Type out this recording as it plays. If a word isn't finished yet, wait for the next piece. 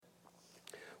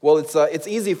Well, it's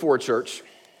easy for a church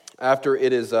after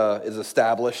it is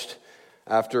established,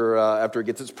 after it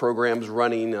gets its programs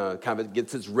running, kind of it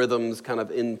gets its rhythms kind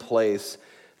of in place,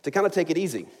 to kind of take it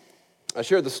easy. I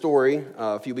shared the story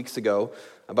a few weeks ago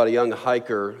about a young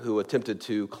hiker who attempted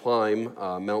to climb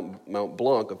Mount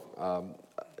Blanc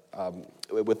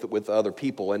with other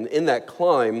people, and in that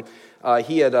climb,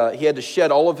 he had to shed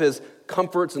all of his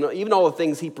comforts and even all the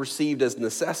things he perceived as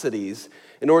necessities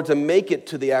in order to make it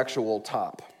to the actual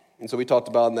top. And so we talked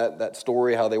about in that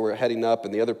story how they were heading up,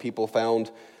 and the other people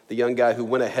found the young guy who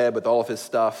went ahead with all of his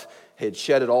stuff, had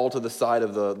shed it all to the side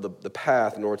of the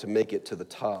path in order to make it to the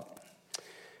top.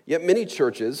 Yet many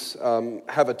churches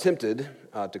have attempted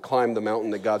to climb the mountain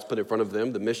that God's put in front of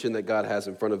them, the mission that God has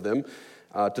in front of them,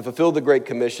 to fulfill the Great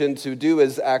Commission, to do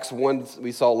as Acts 1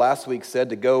 we saw last week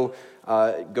said, to go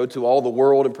to all the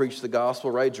world and preach the gospel,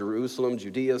 right? Jerusalem,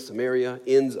 Judea, Samaria,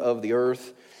 ends of the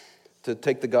earth, to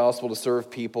take the gospel to serve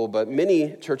people. But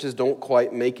many churches don't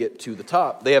quite make it to the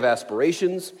top. They have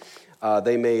aspirations.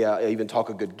 They may even talk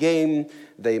a good game.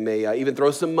 They may even throw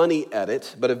some money at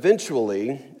it. But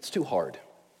eventually, it's too hard,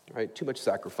 right? Too much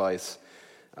sacrifice,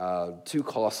 too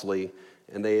costly.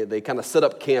 And they kind of set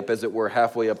up camp, as it were,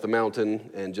 halfway up the mountain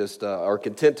and just are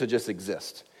content to just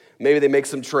exist. Maybe they make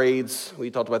some trades. We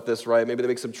talked about this, right? Maybe they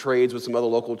make some trades with some other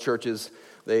local churches.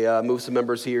 They move some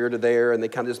members here to there, and they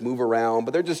kind of just move around.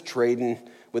 But they're just trading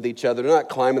with each other. They're not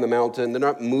climbing the mountain. They're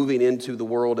not moving into the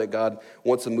world that God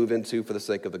wants to move into for the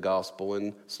sake of the gospel.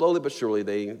 And slowly but surely,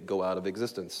 they go out of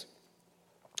existence.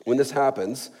 When this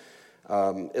happens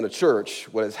in a church,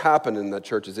 what has happened in that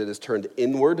church is it has turned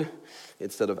inward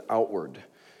instead of outward.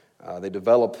 They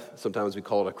develop, sometimes we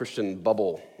call it a Christian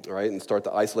bubble, right, and start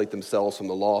to isolate themselves from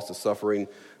the loss, the suffering,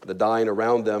 the dying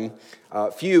around them.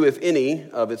 Few, if any,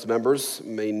 of its members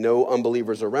may know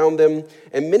unbelievers around them.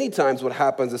 And many times what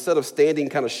happens, instead of standing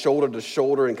kind of shoulder to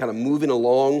shoulder and kind of moving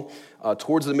along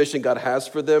towards the mission God has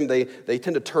for them, they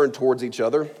tend to turn towards each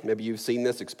other. Maybe you've seen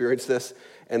this, experienced this.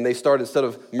 And they start, instead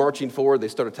of marching forward, they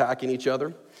start attacking each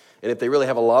other. And if they really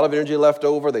have a lot of energy left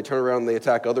over, they turn around and they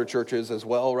attack other churches as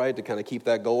well, right, to kind of keep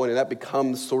that going. And that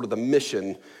becomes sort of the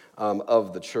mission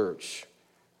of the church.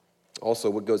 Also,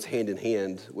 what goes hand in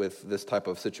hand with this type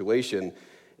of situation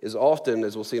is often,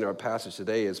 as we'll see in our passage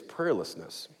today, is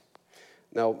prayerlessness.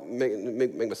 Now,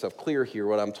 make myself clear here.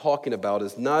 What I'm talking about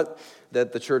is not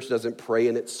that the church doesn't pray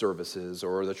in its services,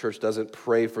 or the church doesn't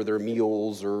pray for their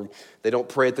meals, or they don't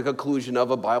pray at the conclusion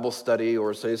of a Bible study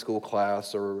or a Sunday school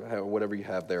class or whatever you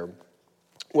have there.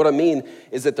 What I mean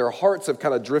is that their hearts have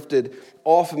kind of drifted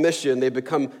off mission. They've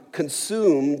become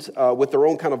consumed with their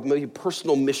own kind of maybe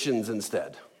personal missions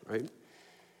instead, right?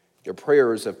 Their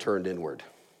prayers have turned inward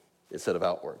instead of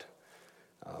outward.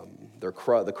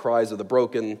 The cries of the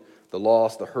broken, the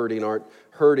lost, the hurting aren't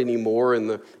heard anymore,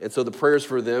 and so the prayers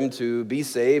for them to be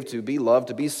saved, to be loved,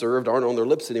 to be served aren't on their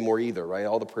lips anymore either, right?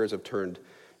 All the prayers have turned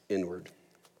inward.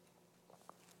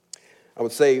 I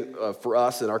would say for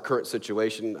us in our current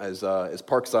situation as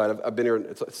Parkside, I've been here,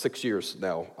 it's 6 years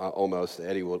now, almost.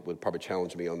 Eddie would probably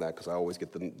challenge me on that because I always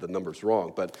get the numbers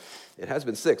wrong, but it has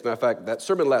been 6. Matter of fact, that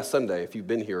sermon last Sunday, if you've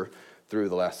been here through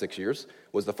the last 6 years,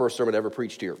 was the first sermon ever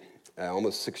preached here,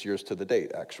 almost 6 years to the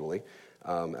date, actually.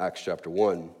 Acts chapter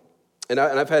 1. And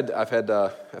I've had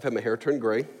my hair turn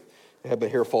gray. I had my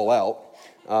hair fall out.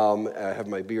 I have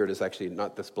my beard is actually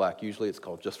not this black. Usually it's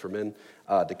called Just for Men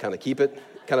to kind of keep it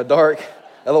kind of dark.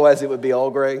 Otherwise it would be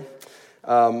all gray.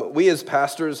 We as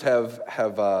pastors have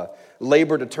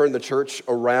labored to turn the church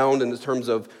around in terms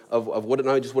of what it,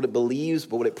 not just what it believes,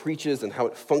 but what it preaches and how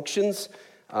it functions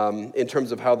in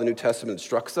terms of how the New Testament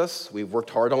instructs us. We've worked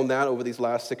hard on that over these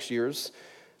last 6 years.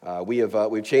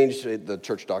 We've changed the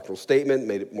church doctrinal statement,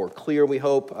 made it more clear, we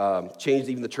hope, changed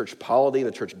even the church polity and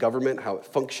the church government, how it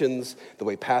functions, the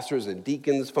way pastors and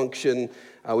deacons function.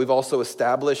 We've also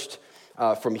established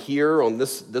from here on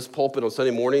this pulpit on Sunday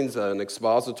mornings an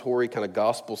expository kind of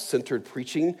gospel-centered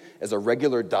preaching as a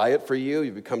regular diet for you.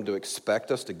 You've come to expect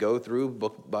us to go through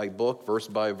book by book, verse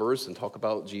by verse, and talk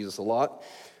about Jesus a lot.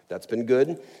 That's been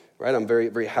good. Right, I'm very,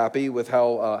 very happy with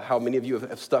how many of you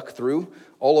have stuck through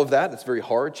all of that. It's very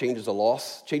hard. Change is a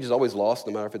loss. Change is always lost,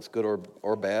 no matter if it's good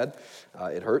or bad.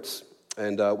 It hurts.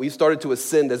 And we've started to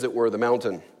ascend, as it were, the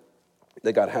mountain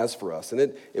that God has for us.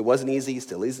 And it wasn't easy,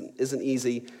 still isn't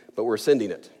easy, but we're ascending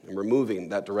it, and we're moving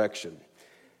that direction.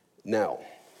 Now,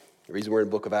 the reason we're in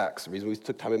the book of Acts, the reason we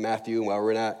took time in Matthew and while we're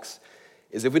in Acts,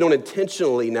 is if we don't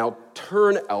intentionally now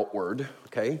turn outward,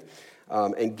 okay,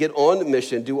 and get on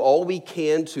mission, do all we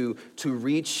can to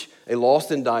reach a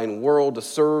lost and dying world, to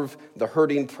serve the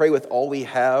hurting, pray with all we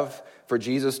have for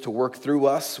Jesus to work through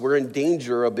us, we're in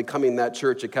danger of becoming that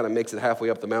church that kind of makes it halfway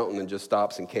up the mountain and just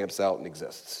stops and camps out and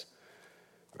exists,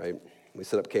 right? We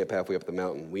set up camp halfway up the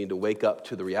mountain. We need to wake up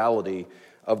to the reality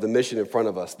of the mission in front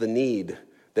of us, the need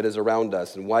that is around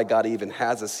us, and why God even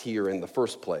has us here in the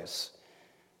first place.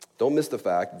 Don't miss the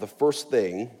fact that the first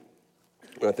thing,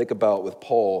 when I think about with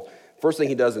Paul, first thing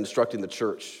he does instructing the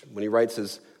church, when he writes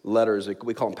his letters,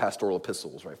 we call them pastoral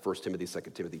epistles, right? 1 Timothy, 2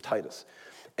 Timothy, Titus.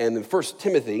 And in 1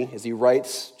 Timothy, as he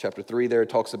writes, chapter 3 there,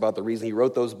 talks about the reason he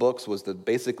wrote those books was to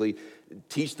basically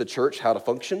teach the church how to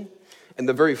function. And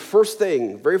the very first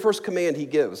command he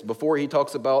gives before he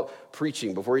talks about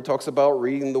preaching, before he talks about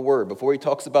reading the word, before he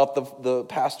talks about the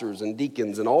pastors and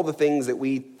deacons and all the things that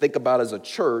we think about as a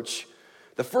church,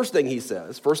 the first thing he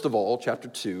says, first of all, chapter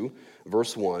 2,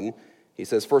 verse 1, he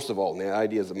says, first of all, and the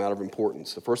idea is a matter of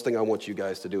importance, the first thing I want you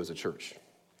guys to do as a church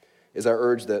is I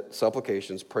urge that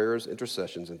supplications, prayers,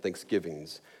 intercessions, and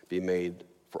thanksgivings be made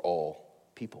for all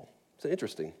people. It's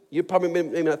interesting. You probably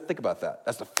may not think about that.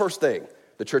 That's the first thing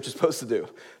the church is supposed to do.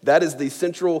 That is the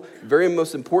central, very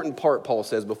most important part, Paul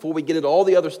says. Before we get into all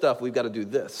the other stuff, we've got to do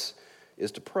this,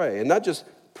 is to pray. And not just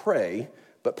pray,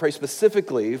 but pray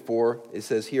specifically for, it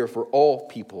says here, for all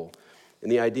people.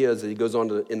 And the idea is that he goes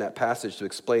on in that passage to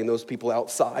explain those people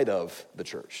outside of the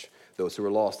church, those who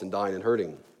are lost and dying and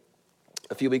hurting.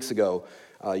 A few weeks ago,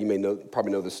 you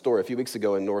probably know this story. A few weeks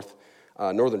ago in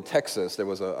northern Texas, there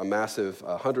was a massive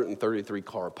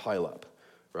 133-car pileup,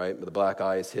 right? The black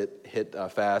ice hit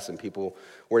fast, and people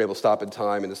weren't able to stop in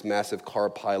time, and this massive car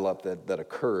pileup that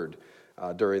occurred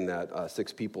during that,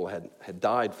 6 people had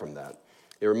died from that.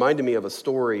 It reminded me of a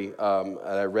story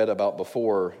that I read about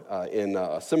before in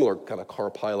a similar kind of car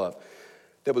pileup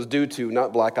that was due to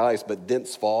not black ice, but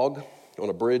dense fog on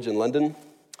a bridge in London.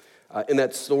 In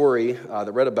that story that I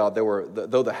read about,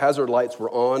 though the hazard lights were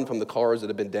on from the cars that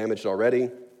had been damaged already,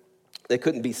 they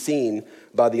couldn't be seen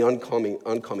by the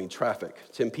oncoming traffic.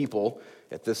 10 people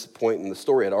at this point in the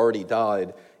story had already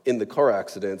died in the car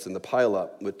accidents and the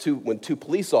pileup when 2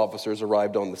 police officers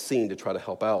arrived on the scene to try to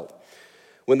help out.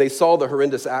 When they saw the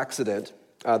horrendous accident,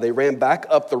 they ran back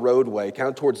up the roadway, kind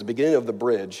of towards the beginning of the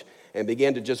bridge, and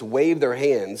began to just wave their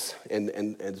hands and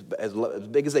as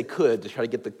big as they could to try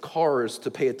to get the cars to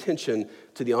pay attention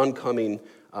to the oncoming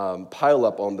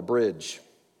pileup on the bridge.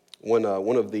 One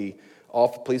of the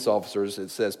police officers, it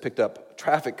says, picked up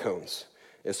traffic cones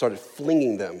and started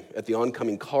flinging them at the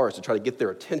oncoming cars to try to get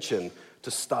their attention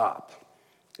to stop.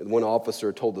 And one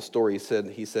officer told the story.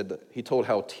 He told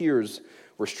how tears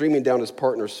were streaming down his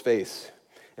partner's face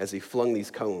as he flung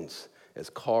these cones, as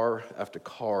car after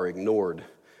car ignored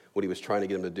what he was trying to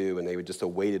get them to do, and they just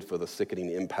awaited for the sickening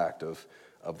impact of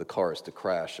the cars to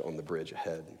crash on the bridge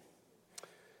ahead.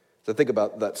 So think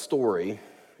about that story.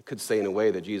 It could say in a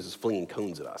way that Jesus is flinging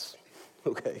cones at us,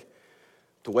 okay?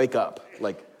 To wake up.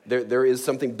 Like, there is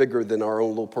something bigger than our own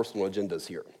little personal agendas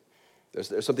here.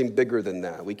 There's something bigger than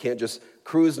that. We can't just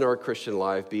cruise in our Christian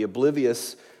life, be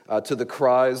oblivious to the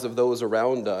cries of those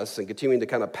around us, and continuing to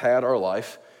kind of pad our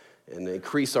life and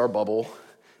increase our bubble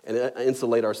and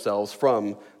insulate ourselves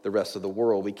from the rest of the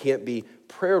world. We can't be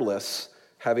prayerless,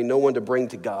 having no one to bring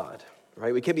to God,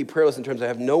 right? We can't be prayerless in terms of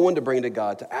have no one to bring to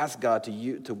God, to ask God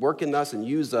to work in us and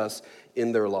use us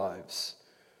in their lives.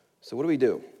 So what do we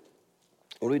do?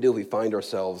 What do we do if we find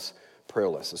ourselves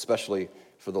prayerless, especially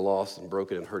for the lost and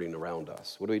broken and hurting around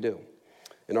us? What do we do?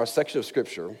 In our section of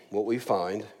Scripture, what we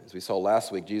find, as we saw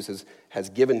last week, Jesus has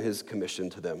given his commission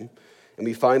to them. And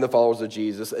we find the followers of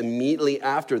Jesus immediately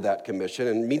after that commission,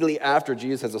 and immediately after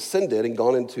Jesus has ascended and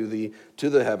gone into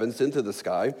the heavens, into the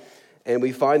sky, and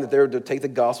we find that they're to take the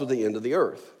gospel to the end of the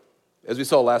earth. As we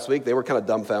saw last week, they were kind of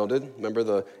dumbfounded. Remember,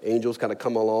 the angels kind of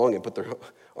come along and put their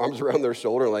arms around their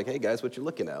shoulder and like, hey guys, what you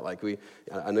looking at? Like,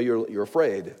 I know you're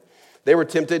afraid. They were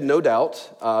tempted, no doubt,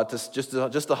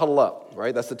 to huddle up,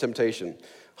 right? That's the temptation.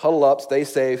 Huddle up, stay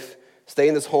safe, stay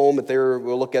in this home that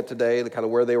we'll look at today, the kind of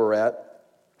where they were at.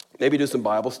 Maybe do some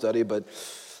Bible study, but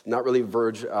not really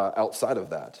verge outside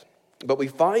of that. But we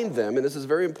find them, and this is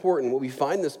very important, what we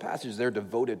find in this passage, they're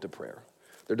devoted to prayer.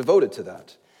 They're devoted to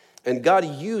that. And God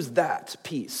used that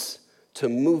piece to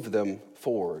move them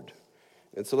forward.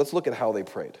 And so let's look at how they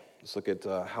prayed. Let's look at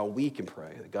how we can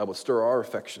pray, that God will stir our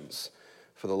affections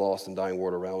for the lost and dying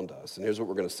world around us. And here's what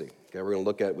we're going to see. Okay, we're going to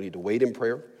look at we need to wait in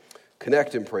prayer,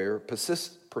 connect in prayer,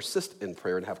 persist in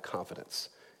prayer, and have confidence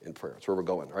in prayer. That's where we're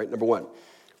going. All right, number 1.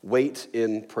 Wait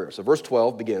in prayer. So verse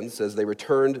 12 begins, says, they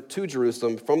returned to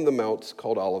Jerusalem from the mount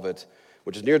called Olivet,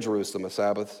 which is near Jerusalem, a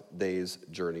Sabbath day's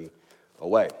journey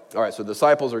away. All right, so the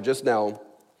disciples are just now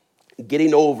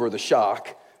getting over the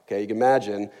shock, okay, you can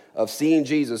imagine, of seeing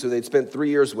Jesus, who they'd spent 3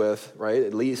 years with, right,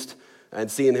 at least and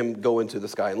seeing him go into the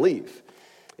sky and leave.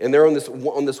 And they're on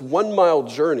this 1 mile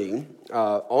journey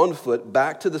on foot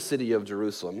back to the city of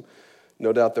Jerusalem.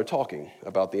 No doubt they're talking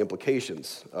about the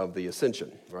implications of the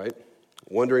ascension, right?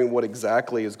 Wondering what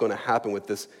exactly is going to happen with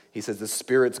this. He says the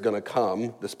Spirit's going to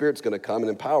come. The Spirit's going to come and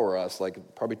empower us,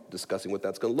 like probably discussing what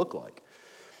that's going to look like.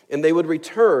 And they would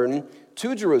return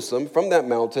to Jerusalem from that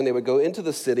mountain. They would go into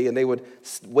the city, and they would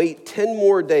wait 10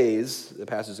 more days, the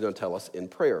passage is going to tell us, in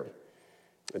prayer.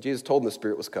 And Jesus told them the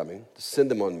Spirit was coming to send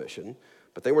them on mission,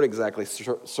 but they weren't exactly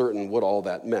certain what all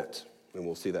that meant. And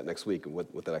we'll see that next week and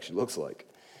what that actually looks like.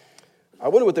 I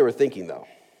wonder what they were thinking, though.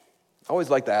 I always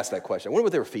like to ask that question. I wonder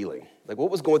what they were feeling. Like,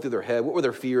 what was going through their head? What were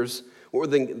their fears? What were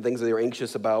the things that they were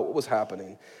anxious about? What was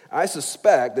happening? I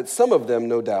suspect that some of them,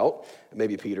 no doubt,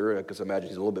 maybe Peter, because I imagine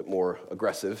he's a little bit more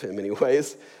aggressive in many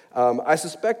ways. I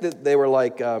suspect that they were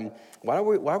like, why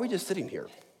are we just sitting here?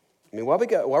 I mean, why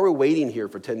are we waiting here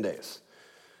for 10 days?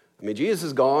 I mean, Jesus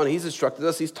is gone. He's instructed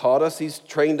us. He's taught us. He's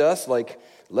trained us. Like,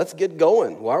 let's get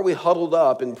going. Why are we huddled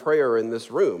up in prayer in this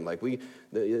room? Like,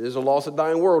 there's a lost and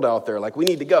dying world out there. Like, we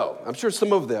need to go. I'm sure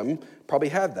some of them probably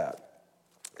had that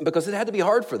because it had to be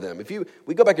hard for them.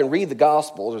 We go back and read the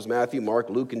Gospels, there's Matthew, Mark,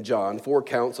 Luke, and John, 4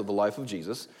 accounts of the life of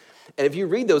Jesus. And if you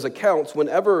read those accounts,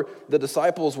 whenever the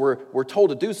disciples were told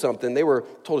to do something, they were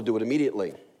told to do it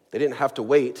immediately. They didn't have to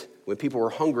wait when people were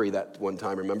hungry that one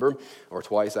time, remember? Or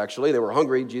twice, actually. They were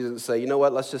hungry. Jesus would say, you know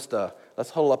what, let's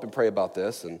huddle up and pray about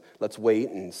this, and let's wait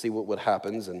and see what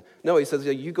happens. And no, he says,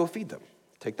 you go feed them.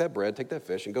 Take that bread, take that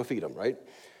fish, and go feed them, right?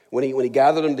 When he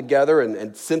gathered them together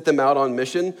and sent them out on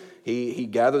mission, he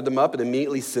gathered them up and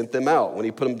immediately sent them out. When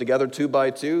he put them together 2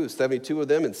 by 2, 72 of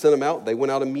them, and sent them out, they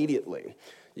went out immediately.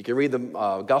 You can read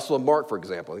the Gospel of Mark, for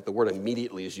example. I think the word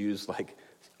immediately is used like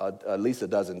at least a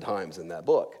dozen times in that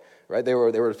book. Right? They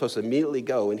were supposed to immediately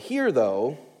go. And here,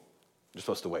 though, you're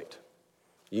supposed to wait.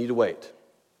 You need to wait.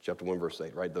 Chapter 1, verse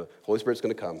 8, right? The Holy Spirit's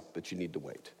going to come, but you need to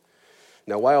wait.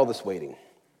 Now, why all this waiting?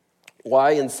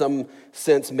 Why, in some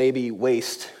sense, maybe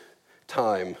waste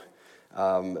time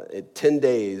 10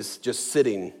 days just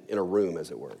sitting in a room,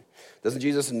 as it were? Doesn't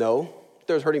Jesus know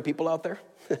there's hurting people out there?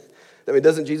 I mean,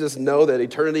 doesn't Jesus know that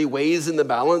eternity weighs in the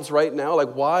balance right now?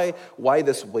 Like, why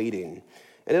this waiting?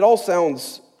 And it all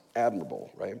sounds admirable,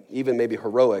 right? Even maybe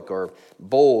heroic or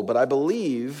bold, but I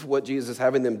believe what Jesus is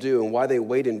having them do and why they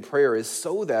wait in prayer is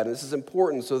so that, and this is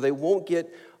important, so they won't get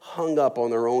hung up on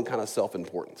their own kind of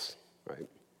self-importance, right?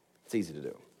 It's easy to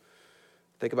do.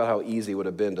 Think about how easy it would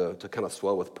have been to kind of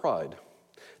swell with pride,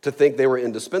 to think they were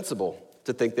indispensable,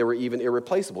 to think they were even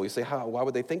irreplaceable. You say, why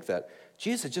would they think that?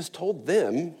 Jesus had just told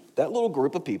them, that little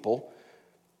group of people,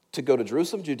 to go to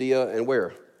Jerusalem, Judea, and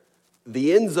where?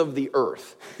 The ends of the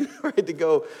earth, right? To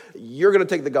go, you're going to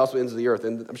take the gospel ends of the earth.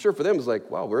 And I'm sure for them it's like,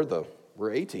 wow,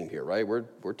 we're A team here, right?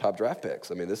 We're top draft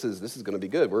picks. I mean, this is going to be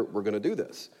good. We're going to do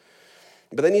this.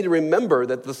 But they need to remember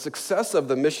that the success of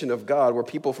the mission of God, where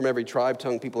people from every tribe,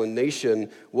 tongue, people, and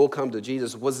nation will come to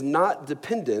Jesus, was not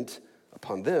dependent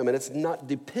upon them, and it's not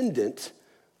dependent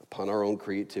upon our own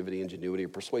creativity, ingenuity, or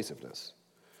persuasiveness.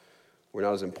 We're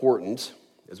not as important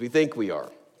as we think we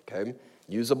are, okay?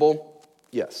 Usable?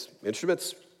 Yes.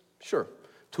 Instruments? Sure.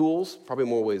 Tools? Probably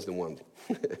more ways than one.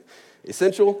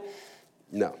 Essential?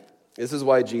 No. This is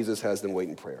why Jesus has them wait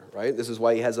in prayer, right? This is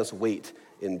why he has us wait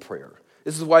in prayer.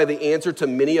 This is why the answer to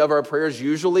many of our prayers,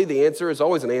 usually the answer is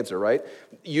always an answer, right?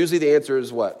 Usually the answer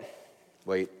is what?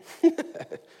 Wait.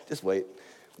 Just wait.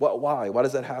 Why? Why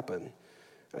does that happen?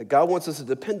 God wants us to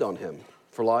depend on him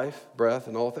for life, breath,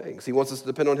 and all things. He wants us to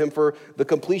depend on him for the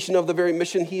completion of the very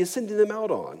mission he is sending them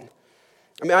out on.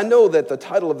 I mean, I know that the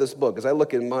title of this book, as I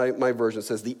look in my version, it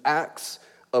says The Acts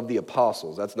of the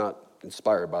Apostles. That's not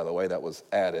inspired, by the way. That was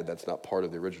added. That's not part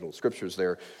of the original scriptures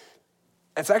there.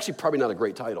 It's actually probably not a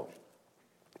great title.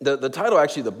 The title,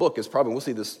 actually, the book is probably, we'll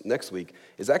see this next week,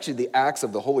 is actually The Acts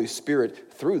of the Holy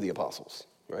Spirit through the Apostles,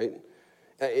 right?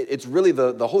 It's really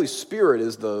the Holy Spirit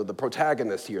is the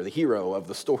protagonist here, the hero of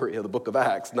the story of the book of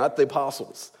Acts, not the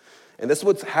apostles. And this is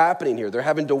what's happening here. They're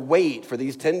having to wait for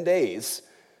these 10 days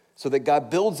so that God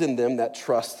builds in them that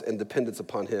trust and dependence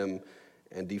upon him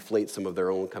and deflates some of their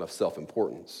own kind of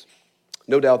self-importance.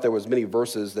 No doubt there was many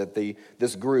verses that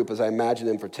this group, as I imagine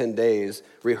them for 10 days,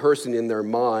 rehearsing in their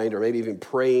mind or maybe even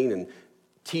praying and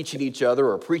teaching each other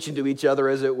or preaching to each other,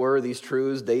 as it were, these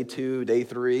truths, day 2, day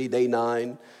 3, day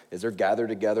 9, as they're gathered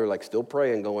together, like still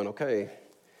praying, going, okay,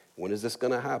 when is this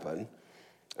going to happen?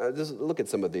 Just look at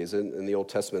some of these. In the Old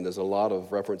Testament, there's a lot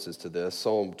of references to this.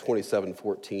 Psalm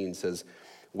 27:14 says,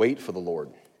 wait for the Lord.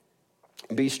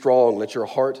 Be strong. Let your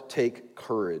heart take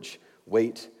courage.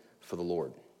 Wait for the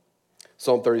Lord.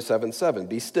 Psalm 37:7,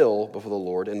 be still before the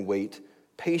Lord and wait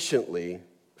patiently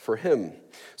for him.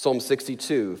 Psalm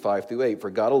 62, 5 through 8,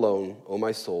 for God alone, O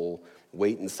my soul,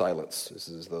 wait in silence. This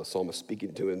is the psalmist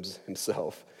speaking to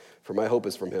himself. For my hope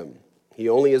is from him. He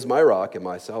only is my rock and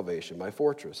my salvation, my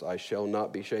fortress. I shall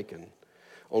not be shaken.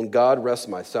 On God rests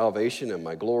my salvation and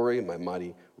my glory, my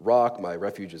mighty rock, my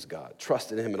refuge is God.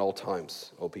 Trust in him at all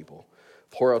times, O people.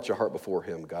 Pour out your heart before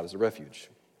him. God is a refuge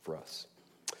for us.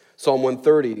 Psalm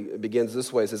 130 begins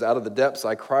this way. It says, out of the depths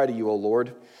I cry to you, O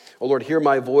Lord. O Lord, hear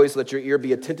my voice. Let your ear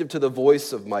be attentive to the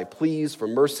voice of my pleas for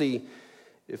mercy.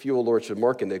 If you, O Lord, should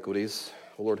mark iniquities,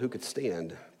 O Lord, who could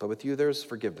stand? But with you there's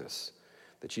forgiveness,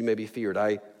 that you may be feared.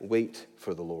 I wait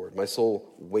for the Lord. My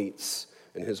soul waits.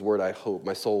 In his word I hope.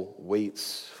 My soul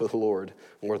waits for the Lord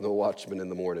more than a watchman in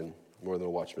the morning. More than a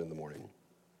watchman in the morning.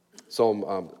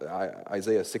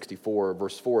 Isaiah 64,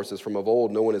 verse 4 says, from of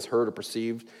old no one has heard or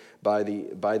perceived by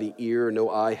the ear, no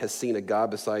eye has seen a God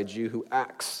besides you who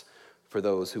acts for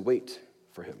those who wait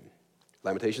for him.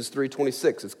 Lamentations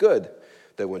 3:26, it's good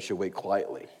that one should wait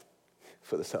quietly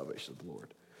for the salvation of the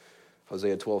Lord.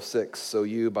 Hosea 12:6, so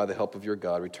you, by the help of your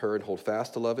God, return, hold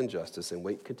fast to love and justice, and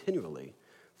wait continually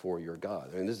for your God.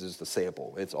 I mean, this is just a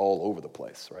sample. It's all over the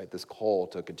place, right? This call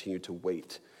to continue to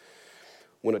wait.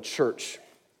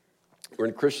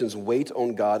 When Christians wait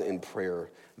on God in prayer,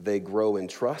 they grow in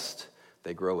trust,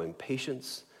 they grow in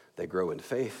patience, they grow in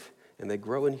faith, and they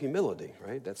grow in humility,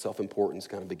 right? That self-importance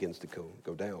kind of begins to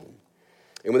go down.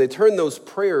 And when they turn those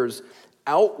prayers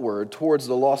outward towards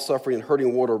the lost, suffering, and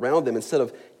hurting world around them, instead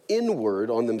of inward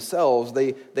on themselves,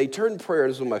 they turn prayer.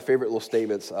 This is one of my favorite little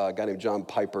statements. A guy named John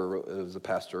Piper was a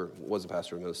pastor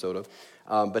in Minnesota,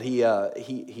 but he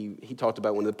talked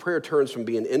about when the prayer turns from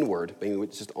being inward, being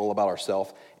it's just all about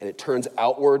ourselves, and it turns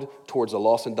outward towards a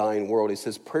lost and dying world. He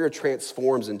says prayer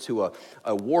transforms into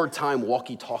a wartime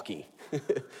walkie-talkie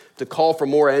to call for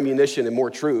more ammunition and more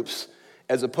troops,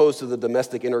 as opposed to the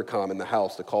domestic intercom in the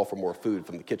house to call for more food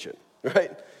from the kitchen,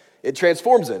 right? It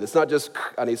transforms it. It's not just,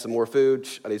 I need some more food,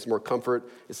 I need some more comfort.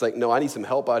 It's like, no, I need some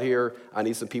help out here. I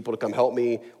need some people to come help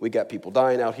me. We got people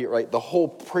dying out here, right? The whole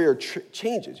prayer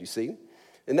changes, you see?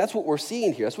 And that's what we're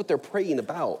seeing here. That's what they're praying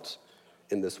about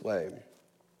in this way.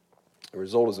 The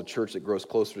result is a church that grows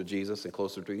closer to Jesus and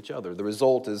closer to each other. The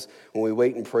result is when we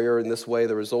wait in prayer in this way,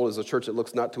 the result is a church that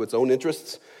looks not to its own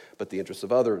interests, but the interests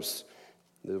of others.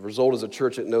 The result is a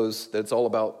church that knows that it's all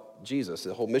about Jesus.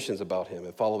 The whole mission's about him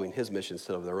and following his mission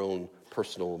instead of their own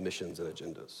personal missions and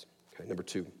agendas. Okay, number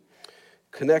 2,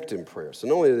 connect in prayer. So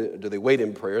not only do they wait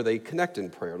in prayer, they connect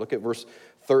in prayer. Look at verse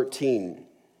 13.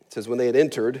 It says, when they had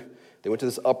entered, they went to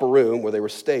this upper room where they were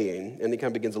staying, and he kind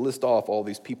of begins to list off all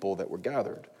these people that were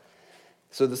gathered.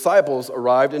 So the disciples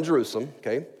arrived in Jerusalem,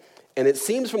 okay? And it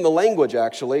seems from the language,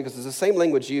 actually, because it's the same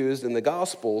language used in the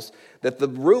Gospels, that the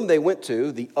room they went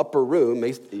to, the upper room,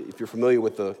 if you're familiar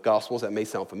with the Gospels, that may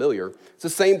sound familiar. It's the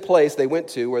same place they went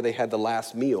to where they had the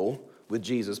last meal with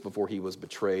Jesus before he was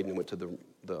betrayed and went to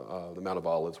the Mount of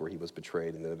Olives where he was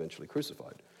betrayed and then eventually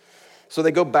crucified. So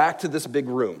they go back to this big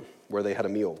room where they had a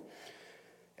meal.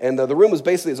 And the room was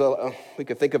basically, we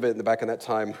could think of it in the back in that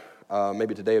time,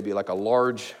 maybe today it would be like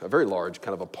a very large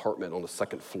kind of apartment on the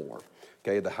second floor.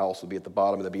 Okay, the house would be at the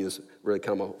bottom, and there'd be this really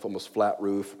kind of almost flat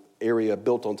roof area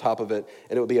built on top of it,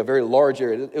 and it would be a very large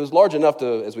area. It was large enough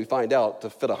to, as we find out, to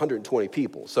fit 120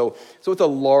 people. So it's a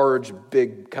large,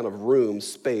 big kind of room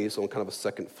space on kind of a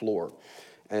second floor.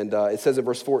 And it says in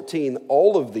verse 14,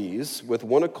 all of these, with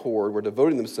one accord, were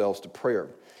devoting themselves to prayer,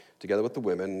 together with the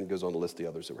women, and it goes on to list the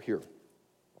others that were here.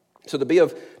 So to be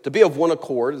of one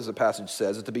accord, as the passage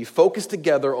says, is to be focused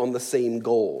together on the same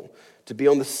goal, to be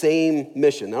on the same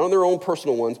mission, not on their own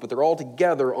personal ones, but they're all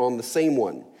together on the same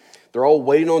one. They're all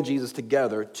waiting on Jesus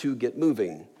together to get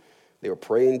moving. They were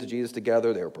praying to Jesus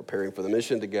together. They were preparing for the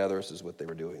mission together. This is what they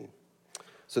were doing.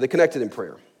 So they connected in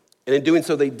prayer. And in doing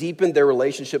so, they deepened their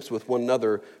relationships with one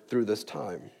another through this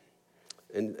time.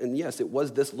 And yes, it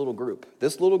was this little group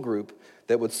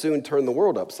that would soon turn the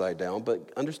world upside down. But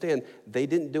understand, they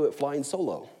didn't do it flying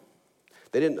solo.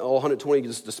 They didn't all 120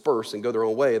 just disperse and go their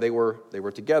own way. They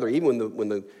were together. Even when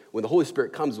the Holy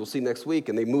Spirit comes, we'll see next week,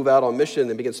 and they move out on mission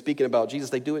and begin speaking about Jesus,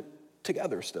 they do it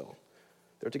together still.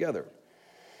 They're together.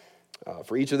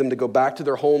 For each of them to go back to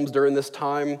their homes during this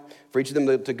time, for each of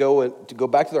them to go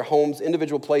back to their homes,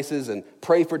 individual places, and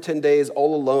pray for 10 days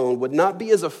all alone would not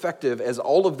be as effective as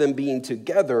all of them being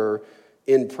together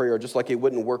in prayer, just like it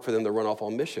wouldn't work for them to run off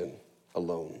on mission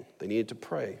alone. They needed to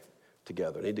pray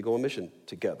together. They need to go on mission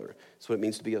together. That's what it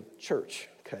means to be a church,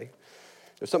 okay?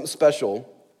 There's something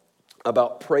special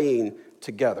about praying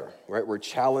together, right? We're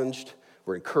challenged,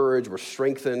 We're encouraged, we're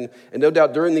strengthened. And no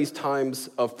doubt during these times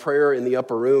of prayer in the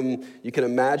upper room, you can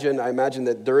imagine, I imagine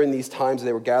that during these times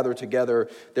they were gathered together,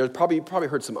 you probably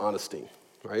heard some honesty,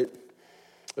 right?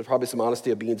 There's probably some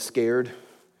honesty of being scared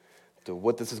to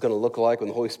what this is going to look like when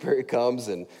the Holy Spirit comes,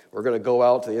 and we're going to go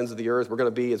out to the ends of the earth. We're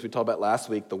going to be, as we talked about last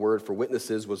week, the word for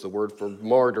witnesses was the word for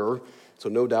martyr. So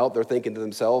no doubt they're thinking to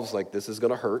themselves, like, this is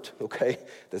going to hurt, okay?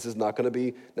 This is not going to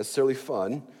be necessarily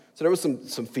fun. So there was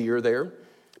some fear there.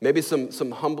 Maybe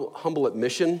some humble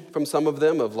admission from some of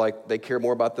them of, like, they care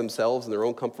more about themselves and their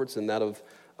own comforts than that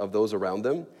of those around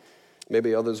them.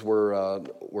 Maybe others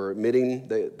were admitting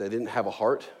they didn't have a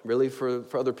heart, really,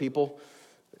 for other people.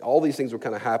 All these things were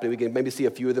kind of happening. We can maybe see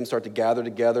a few of them start to gather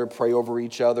together, pray over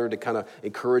each other, to kind of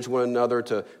encourage one another,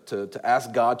 to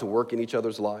ask God to work in each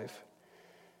other's life.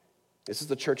 This is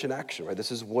the church in action, right?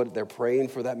 This is what they're praying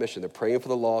for, that mission. They're praying for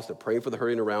the lost. They're praying for the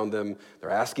hurting around them. They're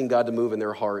asking God to move in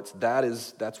their hearts.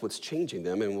 That's what's changing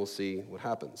them, and we'll see what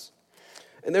happens.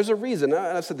 And there's a reason, and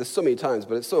I've said this so many times,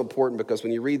 but it's so important because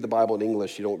when you read the Bible in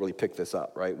English, you don't really pick this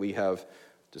up, right? We have,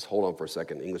 just hold on for a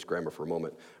second, English grammar for a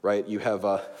moment, right? You have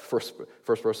first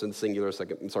person singular,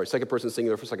 second person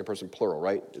singular for second person plural,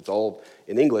 right? It's all,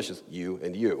 in English, it's you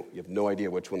and you. You have no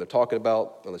idea which one they're talking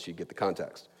about unless you get the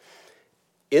context.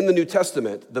 In the New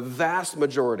Testament, the vast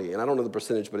majority, and I don't know the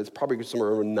percentage, but it's probably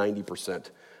somewhere around 90%,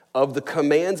 of the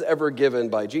commands ever given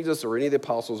by Jesus or any of the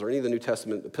apostles or any of the New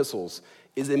Testament epistles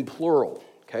is in plural,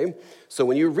 okay? So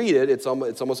when you read it, it's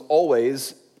almost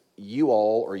always you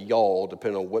all or y'all,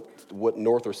 depending on what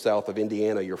north or south of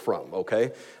Indiana you're from,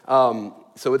 okay?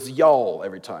 So it's y'all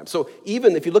every time. So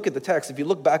even if you look at the text, if you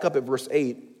look back up at verse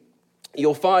 8,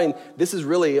 you'll find this is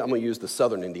really, I'm going to use the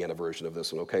southern Indiana version of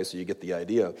this one, okay? So you get the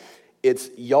idea.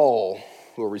 It's y'all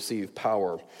who will receive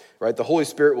power, right? The Holy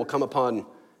Spirit will come upon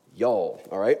y'all,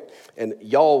 all right? And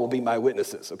y'all will be my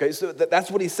witnesses, okay? So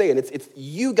that's what he's saying. It's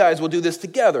you guys will do this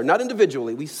together, not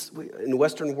individually. We in the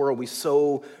Western world, we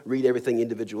so read everything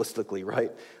individualistically,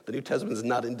 right? The New Testament is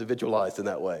not individualized in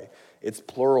that way. It's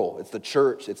plural. It's the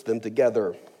church. It's them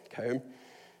together, okay?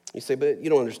 You say, but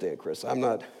you don't understand, Chris. I'm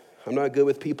not good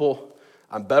with people.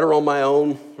 I'm better on my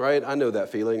own, right? I know that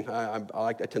feeling.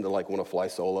 I tend to want to fly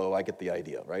solo. I get the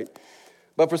idea, right?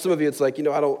 But for some of you, it's like,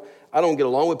 I don't get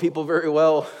along with people very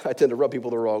well. I tend to rub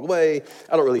people the wrong way.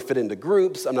 I don't really fit into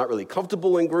groups. I'm not really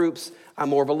comfortable in groups. I'm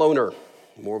more of a loner,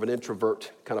 more of an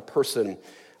introvert kind of person.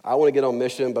 I want to get on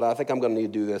mission, but I think I'm going to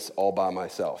need to do this all by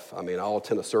myself. I mean, I'll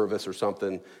attend a service or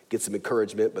something, get some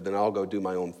encouragement, but then I'll go do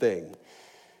my own thing.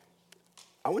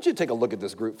 I want you to take a look at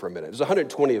this group for a minute. There's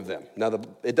 120 of them. Now,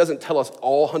 it doesn't tell us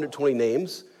all 120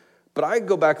 names, but I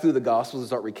go back through the Gospels and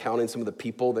start recounting some of the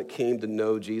people that came to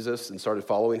know Jesus and started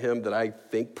following him that I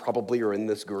think probably are in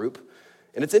this group.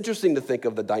 And it's interesting to think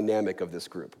of the dynamic of this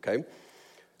group, okay?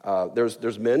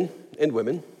 There's men and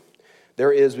women.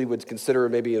 There is, we would consider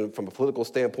maybe from a political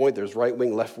standpoint, there's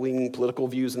right-wing, left-wing political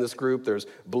views in this group. There's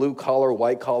blue-collar,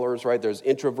 white-collars, right? There's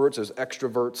introverts, there's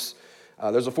extroverts.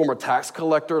 There's a former tax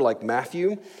collector like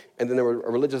Matthew, and then there was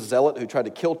a religious zealot who tried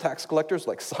to kill tax collectors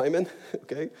like Simon,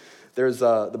 okay? There's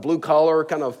the blue-collar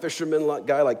kind of fisherman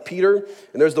guy like Peter,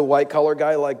 and there's the white-collar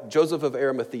guy like Joseph of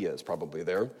Arimathea is probably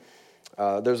there.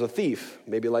 There's a thief,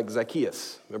 maybe like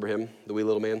Zacchaeus. Remember him, the wee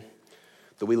little man?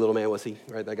 The wee little man was he,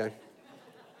 right, that guy?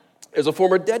 There's a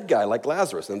former dead guy like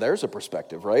Lazarus, and there's a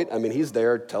perspective, right? I mean, he's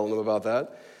there telling them about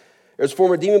that. There's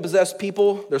former demon-possessed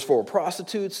people. There's former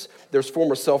prostitutes. There's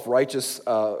former self-righteous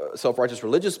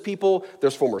religious people.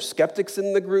 There's former skeptics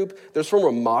in the group. There's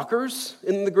former mockers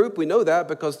in the group. We know that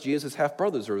because Jesus'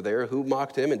 half-brothers were there who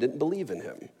mocked him and didn't believe in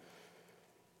him.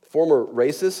 Former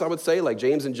racists, I would say, like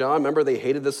James and John. Remember, they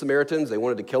hated the Samaritans. They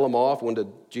wanted to kill them off.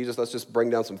 Jesus, let's just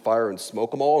bring down some fire and smoke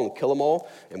them all and kill them all,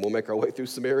 and we'll make our way through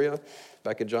Samaria,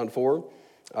 back in John 4.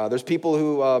 There's people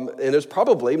who, and there's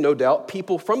probably, no doubt,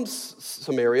 people from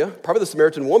Samaria, probably the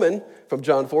Samaritan woman from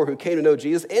John 4 who came to know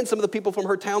Jesus, and some of the people from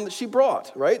her town that she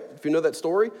brought, right? If you know that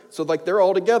story. So they're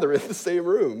all together in the same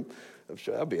room. I'm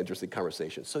sure that'd be an interesting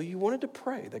conversation. So you wanted to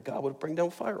pray that God would bring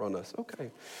down fire on us.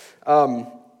 Okay.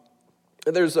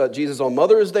 There's Jesus' own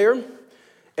mother is there.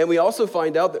 And we also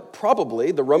find out that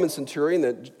probably the Roman centurion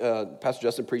that Pastor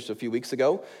Justin preached a few weeks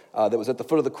ago, that was at the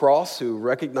foot of the cross, who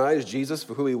recognized Jesus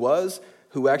for who he was,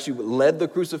 who actually led the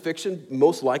crucifixion,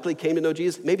 most likely came to know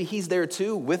Jesus. Maybe he's there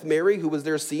too with Mary, who was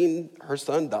there seeing her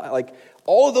son die. Like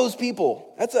all of those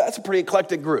people, that's a pretty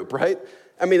eclectic group, right?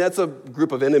 I mean, that's a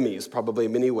group of enemies probably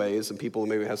in many ways, and people who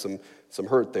maybe have some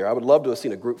hurt there. I would love to have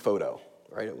seen a group photo,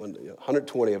 right?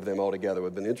 120 of them all together would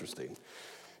have been interesting.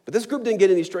 But this group didn't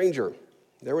get any stranger.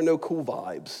 There were no cool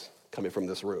vibes coming from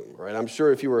this room, right? I'm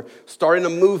sure if you were starting a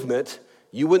movement,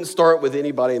 You wouldn't start with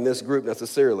anybody in this group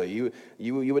necessarily.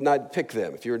 You would not pick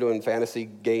them. If you were doing fantasy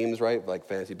games, right, like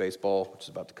fantasy baseball, which is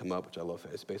about to come up, which I love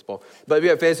fantasy baseball. But if you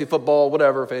have fantasy football,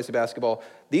 whatever, fantasy basketball,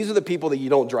 these are the people that you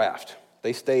don't draft.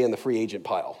 They stay in the free agent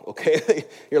pile, okay?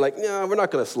 You're like, no, we're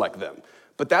not going to select them.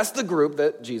 But that's the group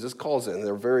that Jesus calls in.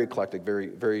 They're very eclectic, very,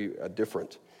 very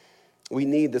different. We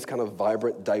need this kind of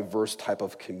vibrant, diverse type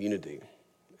of community.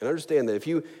 And understand that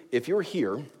if you're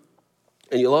here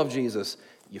and you love Jesus,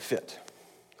 you fit.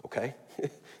 Okay?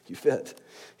 You fit.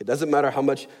 It doesn't matter how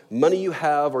much money you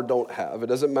have or don't have. It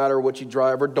doesn't matter what you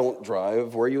drive or don't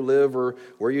drive, where you live or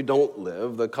where you don't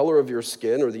live, the color of your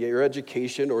skin or your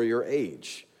education or your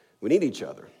age. We need each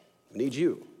other. We need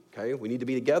you. Okay? We need to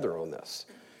be together on this.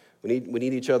 We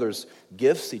need each other's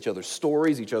gifts, each other's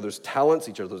stories, each other's talents,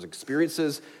 each other's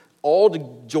experiences, all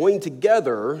to join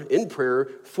together in prayer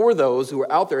for those who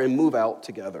are out there and move out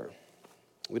together.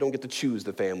 We don't get to choose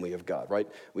the family of God, right?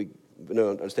 We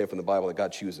understand from the Bible that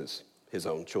God chooses his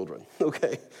own children,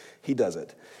 okay? He does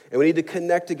it. And we need to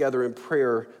connect together in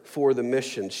prayer for the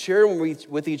mission, sharing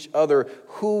with each other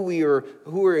who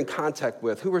we're in contact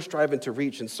with, who we're striving to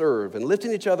reach and serve, and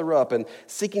lifting each other up and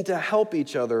seeking to help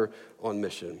each other on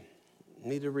mission. We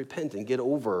need to repent and get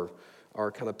over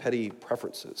our kind of petty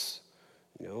preferences.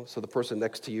 So the person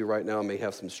next to you right now may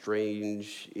have some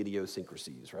strange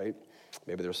idiosyncrasies, right?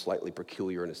 Maybe they're slightly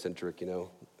peculiar and eccentric, no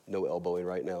elbowing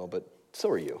right now, but so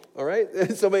are you, all right?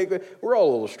 So we're all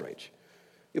a little strange.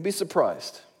 You'll be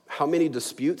surprised how many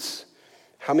disputes,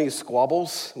 how many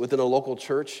squabbles within a local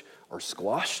church are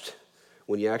squashed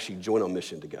when you actually join on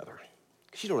mission together.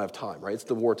 Because you don't have time, right? It's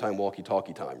the wartime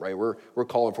walkie-talkie time, right? We're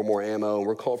calling for more ammo, and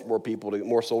we're calling for more people,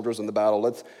 more soldiers in the battle.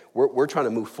 We're trying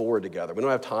to move forward together. We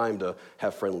don't have time to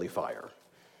have friendly fire.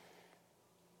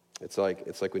 It's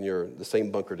like when you're in the same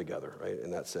bunker together, right,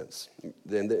 in that sense.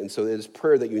 And so it is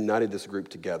prayer that united this group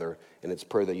together, and it's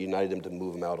prayer that united them to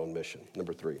move them out on mission.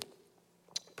 Number 3,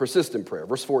 persistent prayer.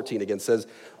 Verse 14 again says,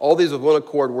 all these with one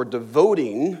accord were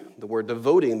devoting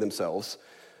themselves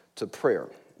to prayer.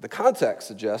 The context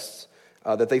suggests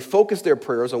that they focused their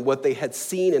prayers on what they had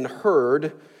seen and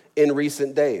heard in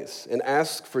recent days and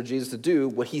asked for Jesus to do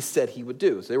what he said he would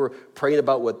do. So they were praying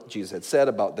about what Jesus had said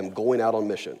about them going out on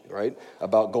mission, right?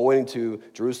 About going to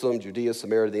Jerusalem, Judea,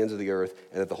 Samaria, to the ends of the earth,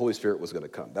 and that the Holy Spirit was going to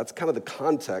come. That's kind of the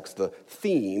context, the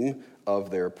theme of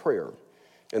their prayer.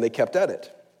 And they kept at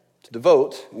it. To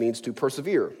devote means to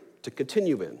persevere, to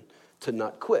continue in, to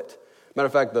not quit. Matter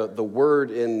of fact, the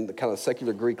word in the kind of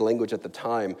secular Greek language at the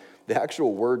time, the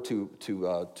actual word to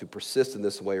persist in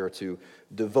this way or to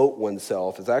devote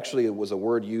oneself it was a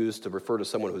word used to refer to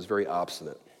someone who's very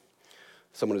obstinate,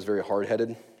 someone who's very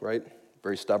hard-headed, right?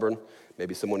 Very stubborn.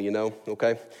 Maybe someone you know,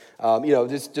 okay?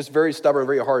 Just very stubborn,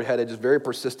 very hard-headed, just very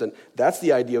persistent. That's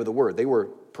the idea of the word. They were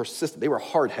persistent. They were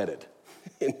hard-headed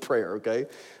in prayer, okay?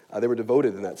 They were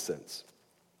devoted in that sense.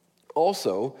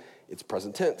 Also, it's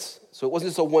present tense. So it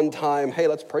wasn't just a one-time, hey,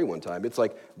 let's pray one time. It's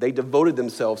like they devoted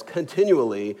themselves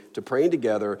continually to praying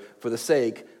together for the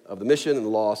sake of the mission and the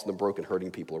lost and the broken,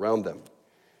 hurting people around them.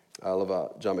 I love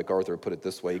how John MacArthur put it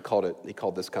this way. He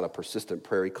called this kind of persistent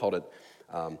prayer, he called it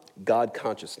God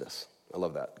consciousness. I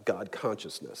love that, God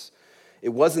consciousness. It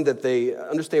wasn't that they,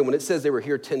 understand when it says they were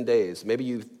here 10 days,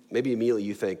 maybe immediately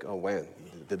you think, oh, man,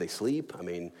 did they sleep? I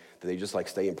mean, did they just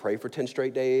stay and pray for 10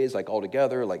 straight days, all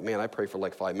together? Man, I pray for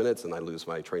 5 minutes and I lose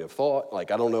my train of thought. I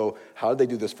don't know, how did they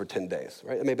do this for 10 days,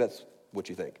 right? And maybe that's what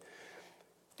you think.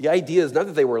 The idea is not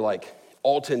that they were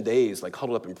all 10 days,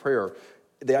 huddled up in prayer.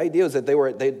 The idea is that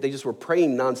they just were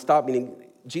praying nonstop, meaning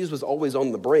Jesus was always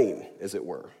on the brain, as it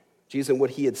were. Jesus and what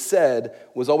he had said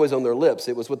was always on their lips.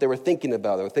 It was what they were thinking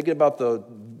about. They were thinking about the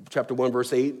chapter 1,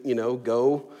 verse 8,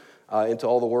 go into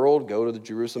all the world, go to the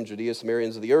Jerusalem, Judea, Samaria,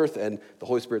 ends of the earth, and the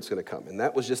Holy Spirit's going to come. And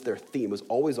that was just their theme. It was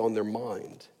always on their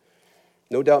mind.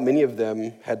 No doubt many of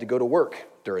them had to go to work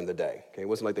during the day. Okay, it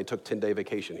wasn't like they took 10-day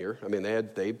vacation here. I mean,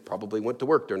 they probably went to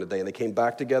work during the day, and they came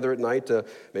back together at night to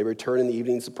maybe return in the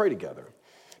evenings to pray together.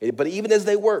 But even as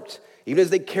they worked, even as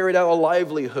they carried out a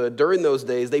livelihood during those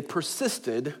days, they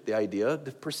persisted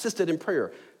in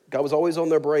prayer. God was always on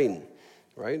their brain,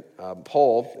 right?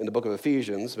 Paul, in the book of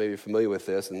Ephesians, maybe you're familiar with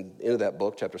this, and into that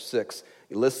book, chapter 6,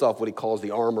 he lists off what he calls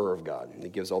the armor of God. And he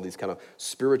gives all these kind of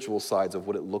spiritual sides of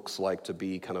what it looks like to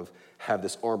be have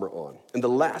this armor on. And the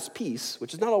last piece,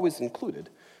 which is not always included,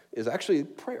 is actually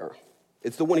prayer.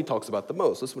 It's the one he talks about the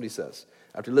most. Listen what he says.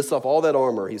 After he lists off all that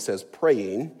armor, he says,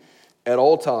 praying at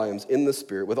all times in the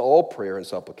Spirit with all prayer and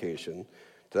supplication,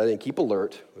 to that end keep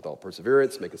alert with all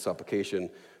perseverance, making supplication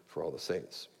for all the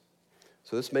saints.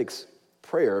 So this makes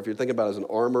prayer, if you're thinking about it as an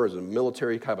armor, as a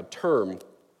military kind of a term,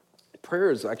 prayer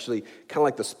is actually kind of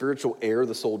like the spiritual air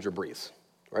the soldier breathes.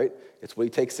 right? It's what he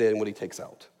takes in, what he takes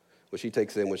out. What she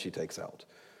takes in, what she takes out.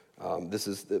 This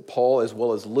is that Paul, as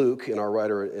well as Luke, in our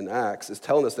writer in Acts, is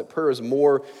telling us that prayer is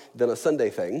more than a Sunday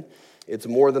thing. It's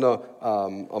more than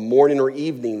a morning or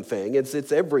evening thing.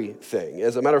 It's everything.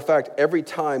 As a matter of fact, every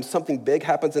time something big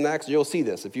happens in Acts, you'll see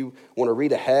this. If you want to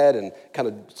read ahead and kind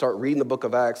of start reading the book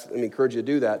of Acts, let me encourage you to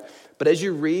do that. But as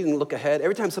you read and look ahead,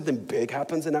 every time something big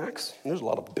happens in Acts, and there's a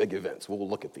lot of big events. We'll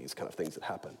look at these kind of things that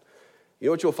happen. You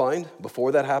know what you'll find?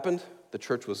 Before that happened, the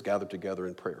church was gathered together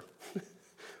in prayer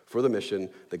for the mission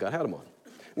that God had them on.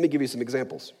 Let me give you some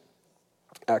examples.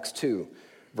 Acts 2.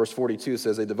 Verse 42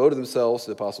 says, they devoted themselves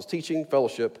to the apostles' teaching,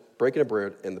 fellowship, breaking of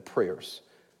bread, and the prayers.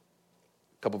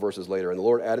 A couple verses later, and the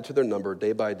Lord added to their number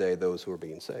day by day those who were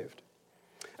being saved.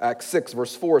 Acts 6,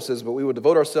 verse 4 says, but we would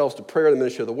devote ourselves to prayer and the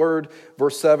ministry of the word.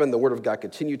 Verse 7, the word of God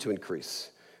continued to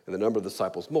increase, and the number of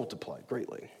disciples multiplied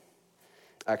greatly.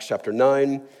 Acts chapter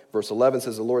 9, verse 11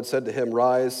 says, the Lord said to him,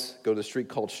 rise, go to the street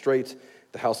called Straight,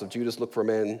 the house of Judas, look for a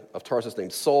man of Tarsus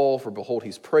named Saul, for behold,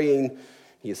 he's praying.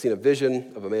 He has seen a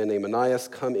vision of a man named Ananias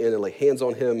come in and lay hands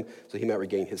on him so he might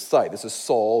regain his sight. This is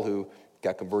Saul, who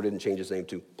got converted and changed his name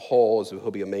to Paul, so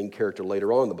he'll be a main character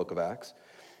later on in the book of Acts.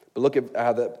 But look at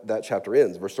how that chapter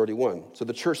ends, verse 31. So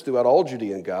the church throughout all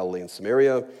Judea and Galilee and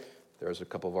Samaria, there's a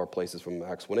couple of our places from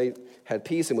Acts 1:8, had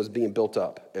peace and was being built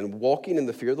up. And walking in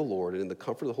the fear of the Lord and in the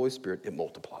comfort of the Holy Spirit, it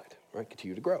multiplied, right?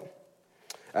 Continued to grow.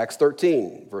 Acts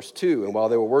 13, verse 2, and while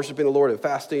they were worshiping the Lord and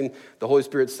fasting, the Holy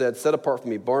Spirit said, set apart for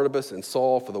me Barnabas and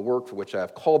Saul for the work for which I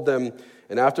have called them.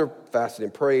 And after fasting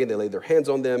and praying, they laid their hands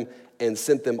on them and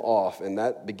sent them off. And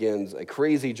that begins a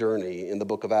crazy journey in the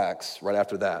book of Acts right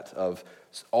after that of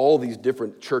all these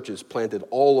different churches planted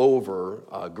all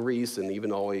over Greece and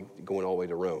even going all the way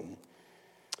to Rome.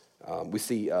 We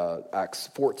see Acts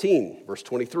 14, verse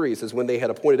 23. It says, when they had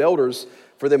appointed elders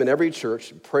for them in every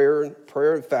church, prayer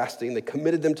and fasting, they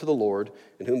committed them to the Lord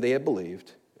in whom they had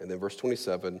believed. And then verse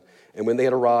 27, and when they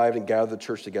had arrived and gathered the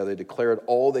church together, they declared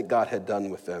all that God had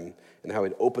done with them and how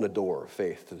he'd opened a door of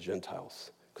faith to the Gentiles.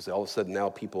 Because all of a sudden now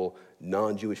people,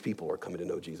 non-Jewish people, are coming to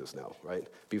know Jesus now, right?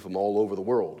 People from all over the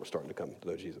world are starting to come to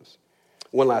know Jesus.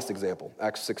 One last example,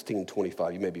 Acts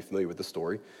 16:25. You may be familiar with this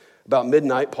story. About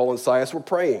midnight, Paul and Silas were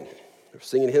praying. They were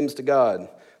singing hymns to God.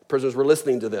 The prisoners were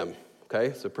listening to them.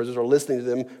 Okay, so prisoners are listening to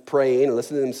them praying and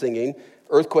listening to them singing.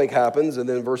 Earthquake happens, and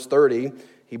then in verse 30,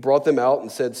 he brought them out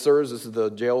and said, sirs, this is the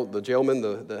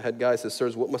jailman, the head guy says,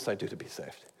 sirs, what must I do to be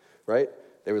saved? Right?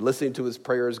 They were listening to his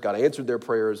prayers. God answered their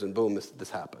prayers, and boom, this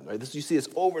happened. Right? You see this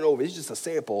over and over. It's just a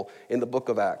sample in the book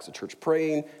of Acts. The church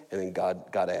praying, and then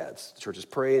God adds. The church is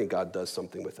praying, and God does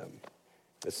something with them.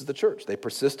 This is the church. They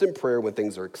persist in prayer when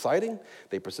things are exciting.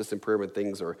 They persist in prayer when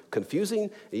things are confusing,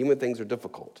 and even when things are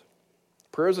difficult.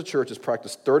 Prayer as a church is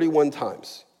practiced 31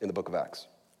 times in the book of Acts,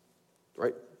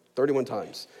 right? 31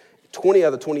 times. 20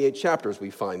 out of the 28 chapters we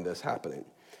find this happening.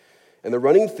 And the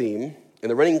running theme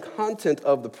and the running content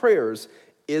of the prayers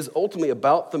is ultimately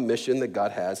about the mission that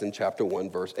God has in chapter 1,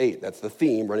 verse 8. That's the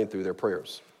theme running through their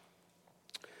prayers.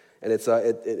 And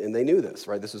and they knew this,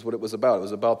 right? This is what it was about. It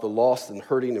was about the lost and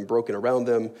hurting and broken around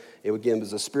them. It again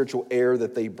was a spiritual air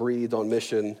that they breathed on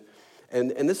mission. And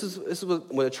this is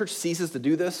what, when a church ceases to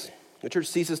do this, the church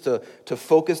ceases to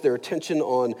focus their attention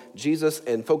on Jesus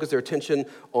and focus their attention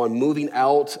on moving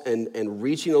out and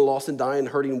reaching a lost and dying,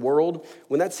 hurting world.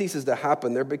 When that ceases to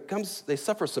happen, they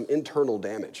suffer some internal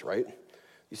damage, right?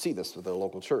 You see this with the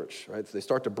local church, right? So they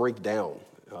start to break down,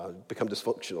 become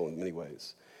dysfunctional in many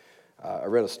ways. I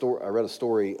read a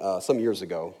story some years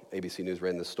ago. ABC News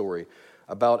ran this story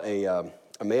about a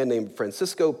man named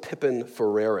Francisco Pippin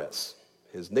Ferreras.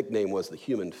 His nickname was the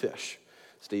Human Fish.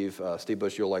 Steve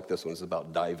Bush, you'll like this one. It's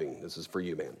about diving. This is for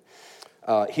you,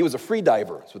 man. He was a free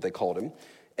diver. That's what they called him,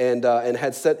 and he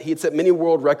had set many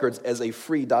world records as a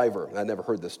free diver. I never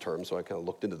heard this term, so I kind of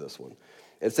looked into this one.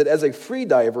 It said, as a free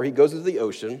diver, he goes into the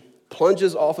ocean,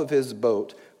 plunges off of his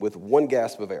boat with one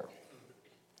gasp of air.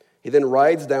 He then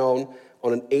rides down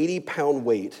on an 80-pound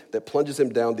weight that plunges him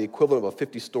down the equivalent of a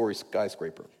 50-story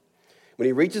skyscraper. When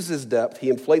he reaches his depth,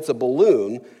 he inflates a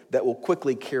balloon that will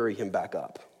quickly carry him back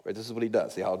up. Right, this is what he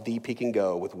does. See how deep he can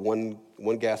go with one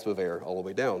gasp of air all the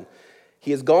way down.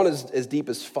 He has gone as deep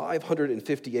as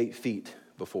 558 feet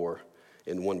before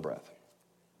in one breath.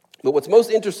 But what's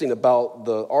most interesting about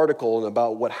the article and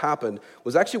about what happened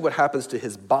was actually what happens to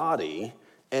his body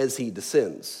as he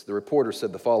descends. The reporter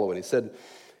said the following. He said,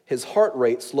 his heart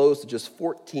rate slows to just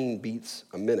 14 beats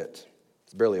a minute.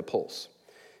 It's barely a pulse.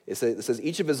 It says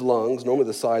each of his lungs, normally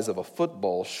the size of a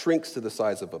football, shrinks to the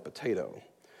size of a potato.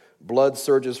 Blood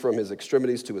surges from his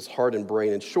extremities to his heart and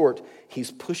brain. In short,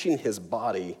 he's pushing his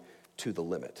body to the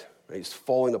limit. Right? He's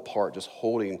falling apart, just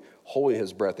holding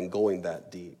his breath and going that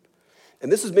deep.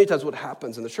 And this is many times what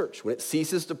happens in the church. When it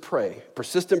ceases to pray,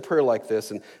 persistent prayer like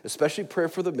this, and especially prayer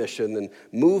for the mission, and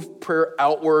move prayer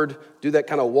outward, do that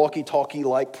kind of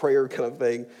walkie-talkie-like prayer kind of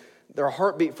thing, their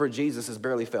heartbeat for Jesus is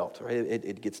barely felt, right?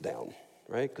 It gets down,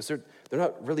 right? Because they're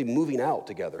not really moving out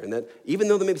together. And that even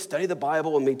though they maybe study the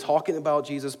Bible and maybe talking about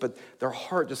Jesus, but their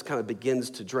heart just kind of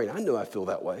begins to drain. I know I feel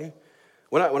that way.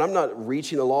 When I'm not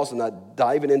reaching the lost and not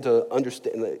diving into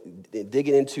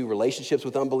digging into relationships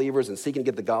with unbelievers and seeking to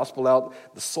get the gospel out,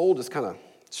 the soul just kind of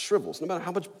shrivels, no matter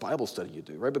how much Bible study you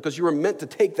do, right? Because you were meant to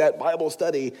take that Bible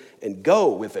study and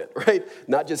go with it, right?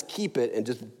 Not just keep it and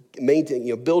just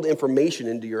maintain, build information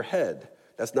into your head.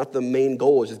 That's not the main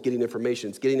goal, is just getting information.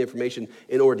 It's getting information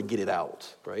in order to get it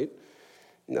out, right?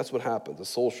 And that's what happens. The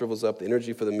soul shrivels up, the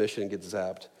energy for the mission gets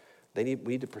zapped. We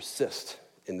need to persist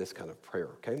in this kind of prayer,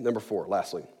 okay? Number 4,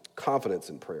 lastly, confidence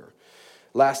in prayer.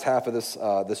 Last half of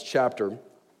this chapter,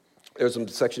 there's a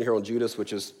section here on Judas,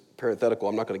 which is parenthetical.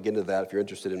 I'm not going to get into that. If you're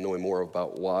interested in knowing more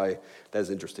about why, that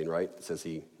is interesting, right? It says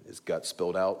his gut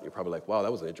spilled out. You're probably like, wow,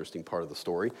 that was an interesting part of the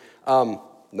story. I'm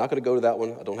not going to go to that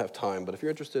one. I don't have time, but if you're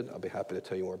interested, I'll be happy to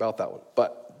tell you more about that one.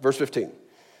 But verse 15,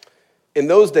 in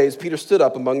those days, Peter stood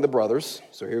up among the brothers,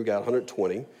 so here we got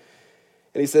 120, and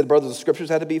he said, brothers, the scriptures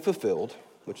had to be fulfilled,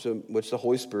 which the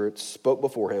Holy Spirit spoke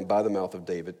beforehand by the mouth of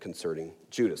David concerning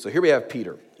Judas. So here we have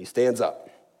Peter. He stands up.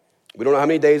 We don't know how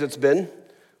many days it's been,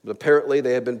 but apparently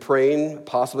they had been praying,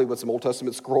 possibly with some Old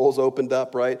Testament scrolls opened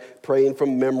up, right? Praying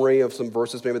from memory of some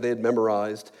verses maybe they had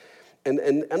memorized. And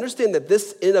understand that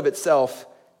this in and of itself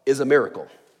is a miracle,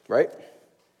 right?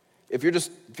 If you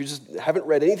just haven't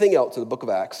read anything else in the book of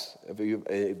Acts,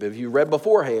 if you read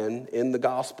beforehand in the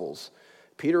Gospels,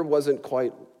 Peter wasn't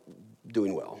quite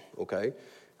doing well, okay?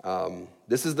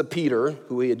 This is the Peter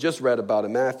who we had just read about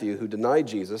in Matthew who denied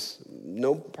Jesus,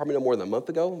 probably no more than a month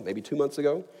ago, maybe 2 months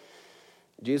ago.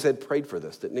 Jesus had prayed for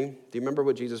this, didn't he? Do you remember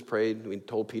what Jesus prayed? He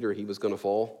told Peter he was going to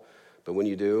fall. But when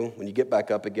you get back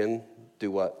up again,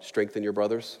 do what? Strengthen your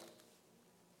brothers?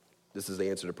 This is the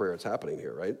answer to prayer. It's happening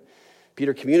here, right?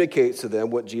 Peter communicates to them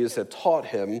what Jesus had taught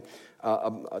him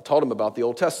about the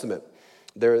Old Testament.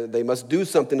 They must do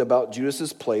something about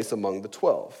Judas's place among the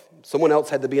 12. Someone else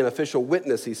had to be an official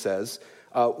witness, he says,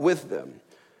 with them.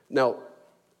 Now,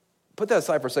 put that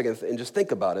aside for a second and just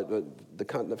think about it. Forget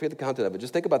the content of it.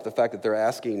 Just think about the fact that they're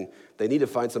asking, they need to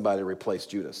find somebody to replace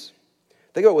Judas.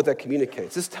 Think about what that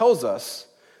communicates. This tells us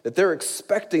that they're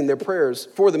expecting their prayers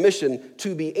for the mission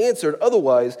to be answered.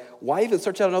 Otherwise, why even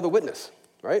search out another witness,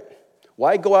 right?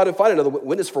 Why go out and find another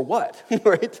witness for what,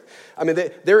 right? I mean,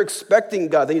 they're expecting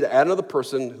God. They need to add another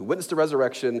person who witnessed the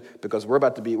resurrection because we're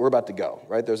about to go,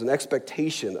 right? There's an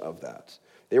expectation of that.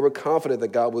 They were confident that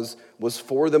God was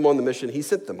for them on the mission he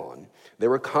sent them on. They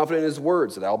were confident in his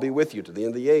words that I'll be with you to the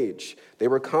end of the age. They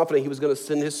were confident he was going to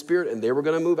send his Spirit and they were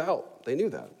going to move out. They knew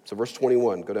that. So verse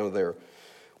 21, go down to there.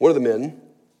 One of the men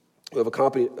who have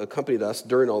accompanied us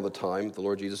during all the time the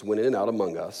Lord Jesus went in and out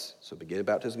among us. So began the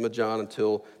baptism of John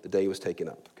until the day he was taken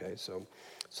up. Okay, so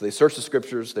they searched the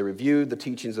scriptures, they reviewed the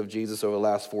teachings of Jesus over the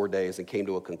last 4 days and came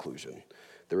to a conclusion.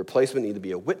 The replacement needed to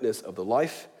be a witness of the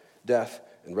life, death,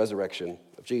 and resurrection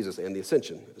of Jesus and the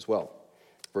ascension as well.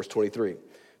 Verse 23,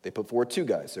 they put forward 2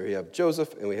 guys. There we have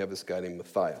Joseph and we have this guy named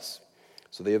Matthias.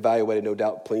 So they evaluated, no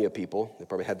doubt, plenty of people. They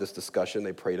probably had this discussion.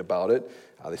 They prayed about it.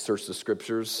 They searched the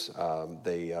scriptures.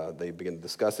 They began to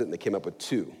discuss it, and they came up with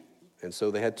 2. And so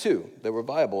they had 2 that were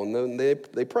viable, and then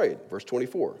they prayed. Verse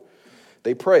 24.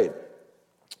 They prayed.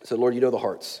 Said, Lord, you know the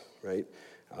hearts, right?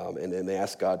 And then they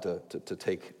asked God to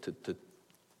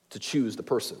choose the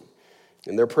person.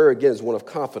 And their prayer, again, is one of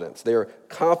confidence. They are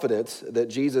confident that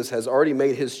Jesus has already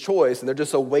made his choice, and they're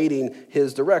just awaiting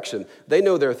his direction. They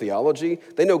know their theology.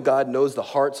 They know God knows the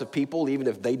hearts of people, even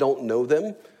if they don't know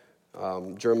them.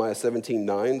 Jeremiah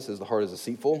 17:9 says, the heart is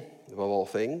deceitful above all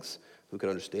things. Who can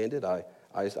understand it? I,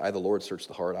 the Lord, search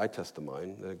the heart. I test the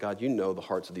mind. God, you know the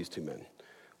hearts of these 2 men.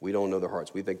 We don't know their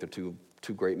hearts. We think they're two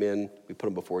great men. We put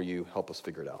them before you. Help us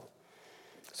figure it out.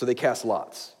 So they cast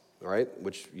lots. All right,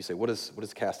 which you say, what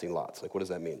is casting lots? Like, what does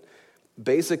that mean?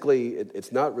 Basically,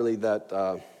 it's not really that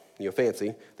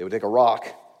fancy. They would take a rock,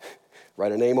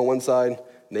 write a name on one side,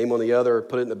 name on the other,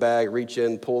 put it in the bag, reach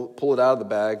in, pull it out of the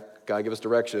bag. God give us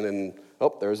direction, and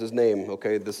there's his name.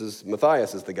 Okay, this is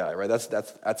Matthias is the guy, right?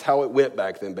 That's how it went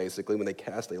back then. Basically, when they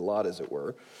cast a lot, as it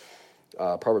were.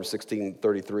 Proverbs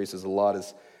 16:33 says, "The lot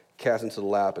is cast into the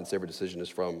lap, and every decision is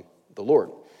from the Lord."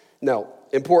 Now,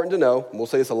 important to know, and we'll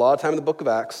say this a lot of time in the book of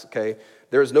Acts, okay,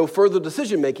 there is no further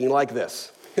decision-making like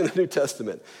this, in the New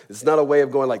Testament. It's not a way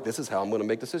of going like, this is how I'm going to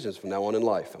make decisions from now on in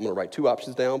life. I'm going to write 2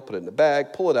 options down, put it in a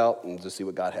bag, pull it out, and just see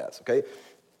what God has, okay?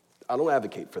 I don't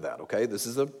advocate for that, okay? This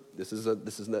is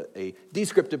a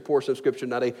descriptive portion of Scripture,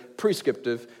 not a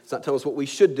prescriptive. It's not telling us what we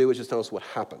should do, it's just telling us what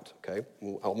happened, okay?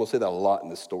 I'm going to say that a lot in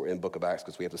this story, in the book of Acts,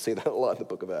 because we have to say that a lot in the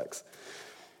book of Acts.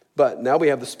 But now we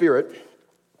have the Spirit,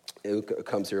 it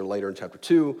comes here later in chapter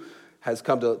 2, has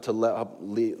come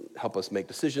to help us make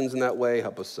decisions in that way,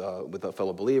 help us with our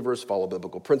fellow believers, follow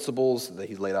biblical principles that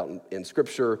he's laid out in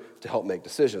Scripture to help make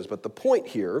decisions. But the point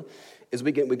here is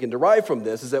we can derive from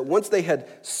this is that once they had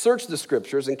searched the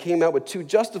Scriptures and came out with 2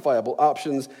 justifiable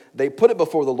options, they put it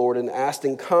before the Lord and asked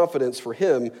in confidence for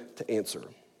him to answer.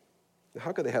 Now,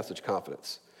 how could they have such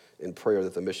confidence in prayer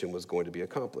that the mission was going to be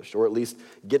accomplished, or at least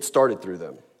get started through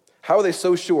them? How are they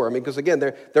so sure? I mean, because again,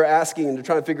 they're asking and they're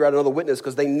trying to figure out another witness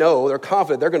because they know, they're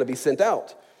confident they're going to be sent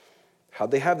out. How'd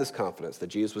they have this confidence that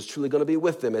Jesus was truly going to be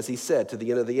with them, as he said, to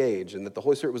the end of the age, and that the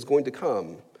Holy Spirit was going to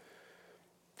come?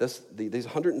 These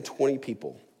 120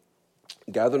 people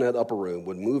gathered in that upper room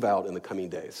would move out in the coming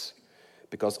days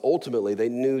because ultimately they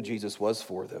knew Jesus was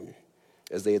for them,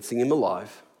 as they had seen him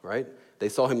alive, right? They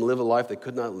saw him live a life they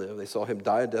could not live. They saw him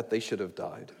die a death they should have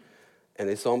died. And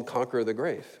they saw him conquer the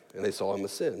grave, and they saw him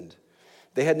ascend.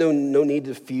 They had no need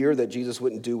to fear that Jesus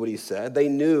wouldn't do what he said. They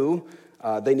knew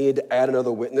they needed to add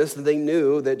another witness. They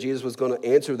knew that Jesus was going to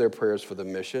answer their prayers for the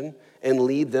mission and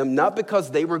lead them, not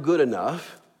because they were good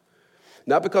enough,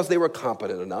 not because they were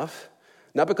competent enough,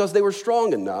 not because they were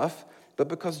strong enough, but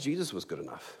because Jesus was good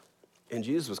enough, and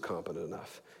Jesus was competent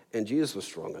enough, and Jesus was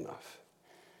strong enough.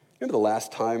 Remember the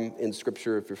last time in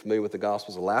Scripture, if you're familiar with the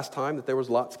Gospels, the last time that there was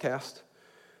lots cast?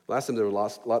 Last time there were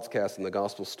lots cast in the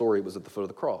gospel story was at the foot of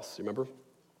the cross. You remember?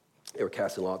 They were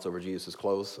casting lots over Jesus'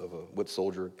 clothes, of what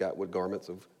soldier got what garments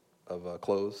of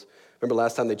clothes. Remember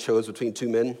last time they chose between 2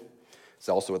 men? It's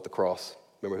also at the cross.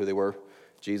 Remember who they were?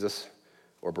 Jesus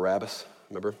or Barabbas.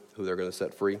 Remember who they're going to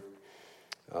set free?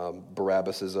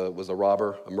 Barabbas was a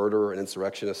robber, a murderer, an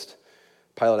insurrectionist.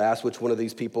 Pilate asked which one of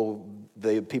these people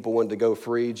the people wanted to go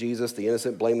free, Jesus, the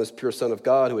innocent, blameless, pure Son of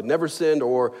God who had never sinned,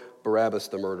 or Barabbas,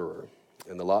 the murderer.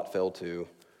 And the lot fell to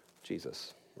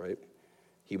Jesus, right?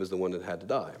 He was the one that had to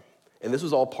die. And this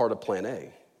was all part of plan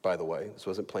A, by the way. This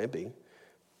wasn't plan B.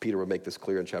 Peter would make this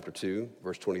clear in chapter 2,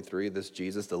 verse 23. This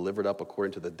Jesus delivered up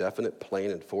according to the definite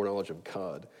plan and foreknowledge of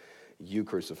God, you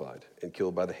crucified and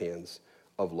killed by the hands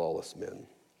of lawless men.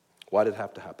 Why did it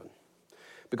have to happen?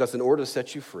 Because in order to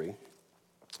set you free,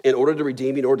 in order to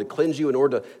redeem you, in order to cleanse you, in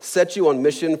order to set you on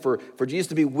mission for Jesus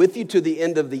to be with you to the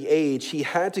end of the age, he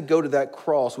had to go to that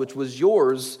cross, which was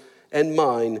yours and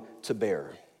mine to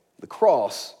bear. The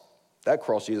cross, that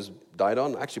cross Jesus died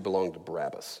on, actually belonged to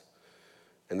Barabbas.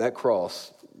 And that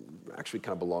cross actually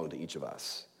kind of belonged to each of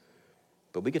us.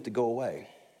 But we get to go away,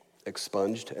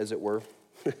 expunged, as it were,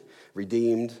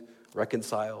 redeemed,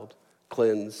 reconciled,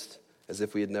 cleansed, as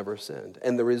if we had never sinned.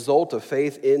 And the result of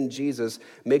faith in Jesus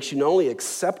makes you not only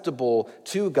acceptable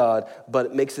to God, but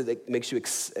it makes you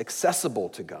accessible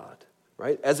to God,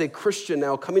 right? As a Christian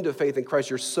now, coming to faith in Christ,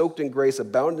 you're soaked in grace,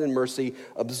 abounding in mercy,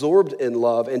 absorbed in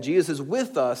love, and Jesus is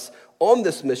with us on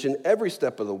this mission every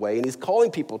step of the way, and he's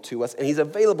calling people to us, and he's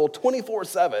available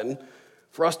 24/7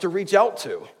 for us to reach out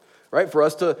to, right? For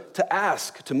us to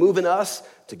ask, to move in us,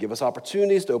 to give us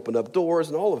opportunities, to open up doors,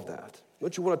 and all of that.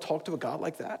 Don't you want to talk to a God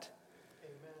like that?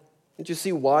 Don't you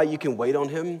see why you can wait on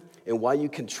him and why you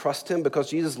can trust him? Because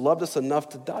Jesus loved us enough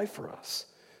to die for us.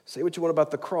 Say what you want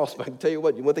about the cross, but I can tell you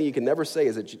what, one thing you can never say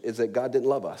is that God didn't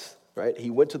love us, right?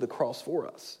 He went to the cross for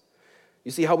us.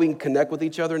 You see how we can connect with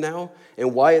each other now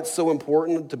and why it's so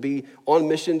important to be on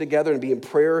mission together and be in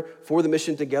prayer for the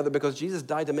mission together? Because Jesus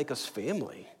died to make us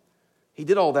family. He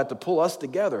did all that to pull us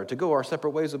together. To go our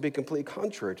separate ways would be completely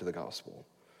contrary to the gospel.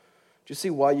 Do you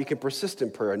see why you can persist in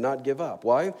prayer and not give up?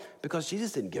 Why? Because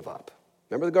Jesus didn't give up.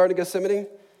 Remember the Garden of Gethsemane?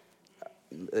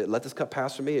 Let this cup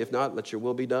pass from me. If not, let your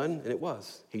will be done. And it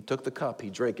was. He took the cup.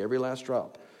 He drank every last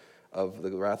drop of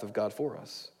the wrath of God for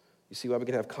us. You see why we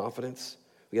can have confidence?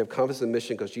 We have confidence in the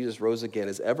mission because Jesus rose again,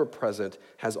 is ever present,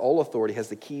 has all authority, has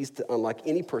the keys to unlock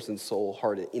any person's soul,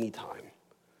 heart at any time.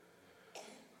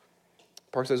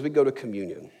 Park says, as we go to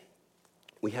communion,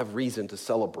 we have reason to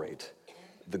celebrate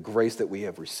the grace that we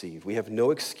have received. We have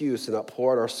no excuse to not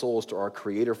pour out our souls to our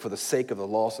Creator for the sake of the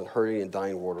lost and hurting and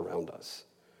dying world around us.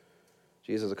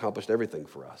 Jesus has accomplished everything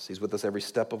for us. He's with us every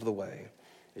step of the way.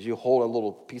 As you hold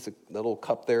that little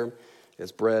cup there, it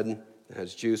has bread, it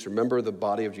has juice. Remember the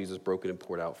body of Jesus broken and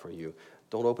poured out for you.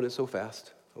 Don't open it so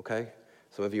fast, okay?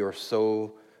 Some of you are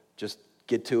so, just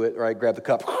get to it, right? Grab the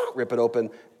cup, rip it open.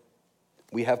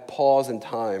 we have pause and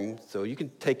time, so you can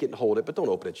take it and hold it, but don't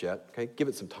open it yet, okay? Give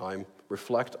it some time.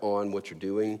 Reflect on what you're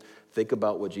doing. Think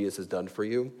about what Jesus has done for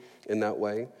you in that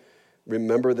way.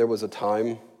 Remember there was a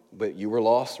time that you were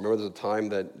lost. Remember there was a time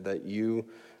that you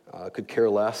could care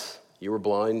less. You were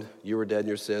blind. You were dead in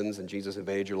your sins, and Jesus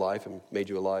invaded your life and made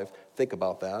you alive. Think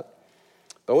about that.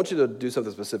 But I want you to do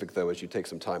something specific, though, as you take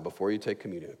some time before you take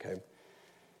communion, okay?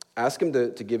 Ask him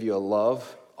to give you a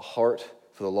love, a heart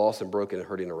for the lost and broken and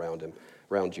hurting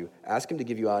around you. Ask him to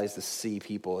give you eyes to see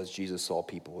people as Jesus saw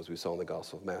people, as we saw in the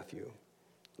Gospel of Matthew.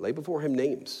 Lay before him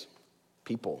names,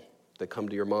 people that come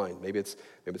to your mind. Maybe it's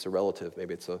a relative,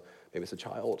 maybe it's a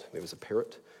child, maybe it's a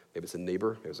parent, maybe it's a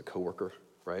neighbor, maybe it's a coworker,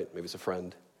 right? Maybe it's a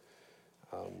friend.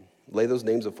 Lay those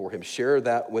names before him. Share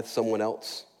that with someone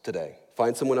else today.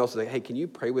 Find someone else and say, hey, can you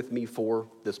pray with me for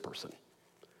this person?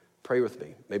 Pray with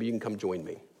me. Maybe you can come join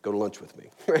me. Go to lunch with me,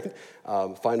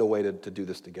 right? Find a way to do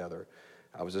this together.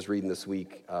 I was just reading this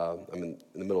week, I'm in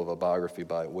the middle of a biography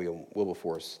by William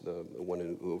Wilberforce, the one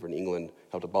who over in England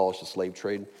helped abolish the slave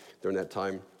trade during that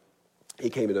time. He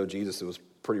came to know Jesus. It was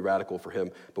pretty radical for him.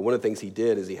 But one of the things he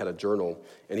did is he had a journal,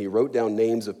 and he wrote down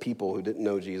names of people who didn't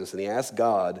know Jesus, and he asked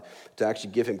God to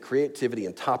actually give him creativity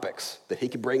and topics that he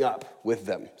could bring up with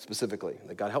them specifically.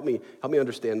 Like, God, help me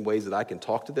understand ways that I can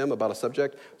talk to them about a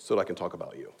subject so that I can talk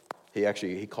about you.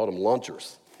 He called them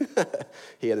launchers.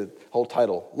 He had a whole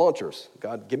title, Launchers.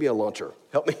 God, give me a launcher.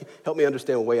 Help me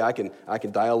understand a way I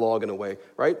can dialogue in a way,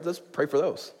 right? Let's pray for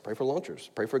those. Pray for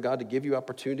launchers. Pray for God to give you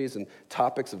opportunities and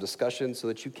topics of discussion so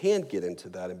that you can get into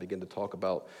that and begin to talk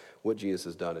about what Jesus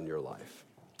has done in your life.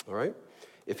 All right?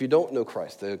 If you don't know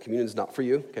Christ, the communion is not for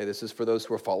you. Okay, this is for those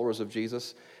who are followers of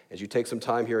Jesus. As you take some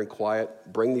time here in quiet,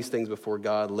 bring these things before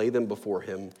God, lay them before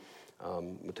him.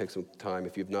 We'll take some time.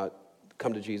 If you've not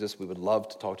come to Jesus, we would love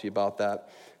to talk to you about that.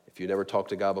 If you never talked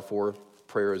to God before,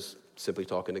 prayer is simply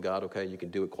talking to God, okay? You can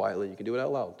do it quietly. You can do it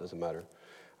out loud. Doesn't matter.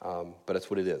 But that's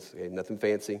what it is. Okay? Nothing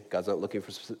fancy. God's not looking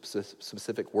for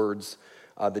specific words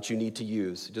that you need to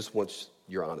use. He just wants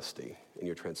your honesty and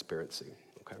your transparency,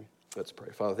 okay? Let's pray.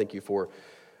 Father, thank you for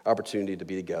opportunity to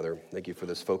be together. Thank you for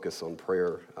this focus on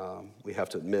prayer. We have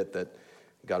to admit that,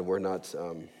 God, we're not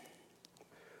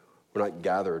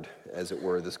gathered, as it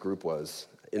were, this group was,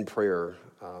 in prayer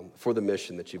for the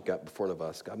mission that you've got before of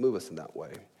us. God, move us in that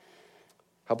way.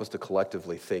 Help us to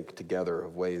collectively think together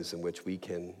of ways in which we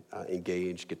can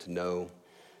engage, get to know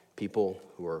people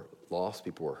who are lost,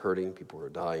 people who are hurting, people who are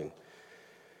dying.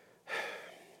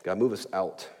 God, move us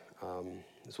out.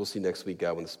 As we'll see next week,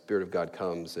 God, when the Spirit of God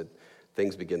comes,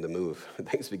 things begin to move,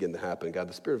 things begin to happen. God,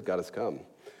 the Spirit of God has come.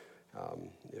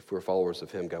 If we're followers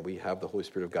of him, God, we have the Holy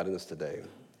Spirit of God in us today.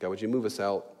 God, would you move us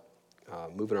out?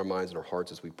 Move in our minds and our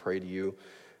hearts as we pray to you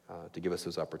to give us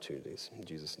those opportunities. In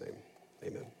Jesus' name,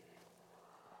 amen.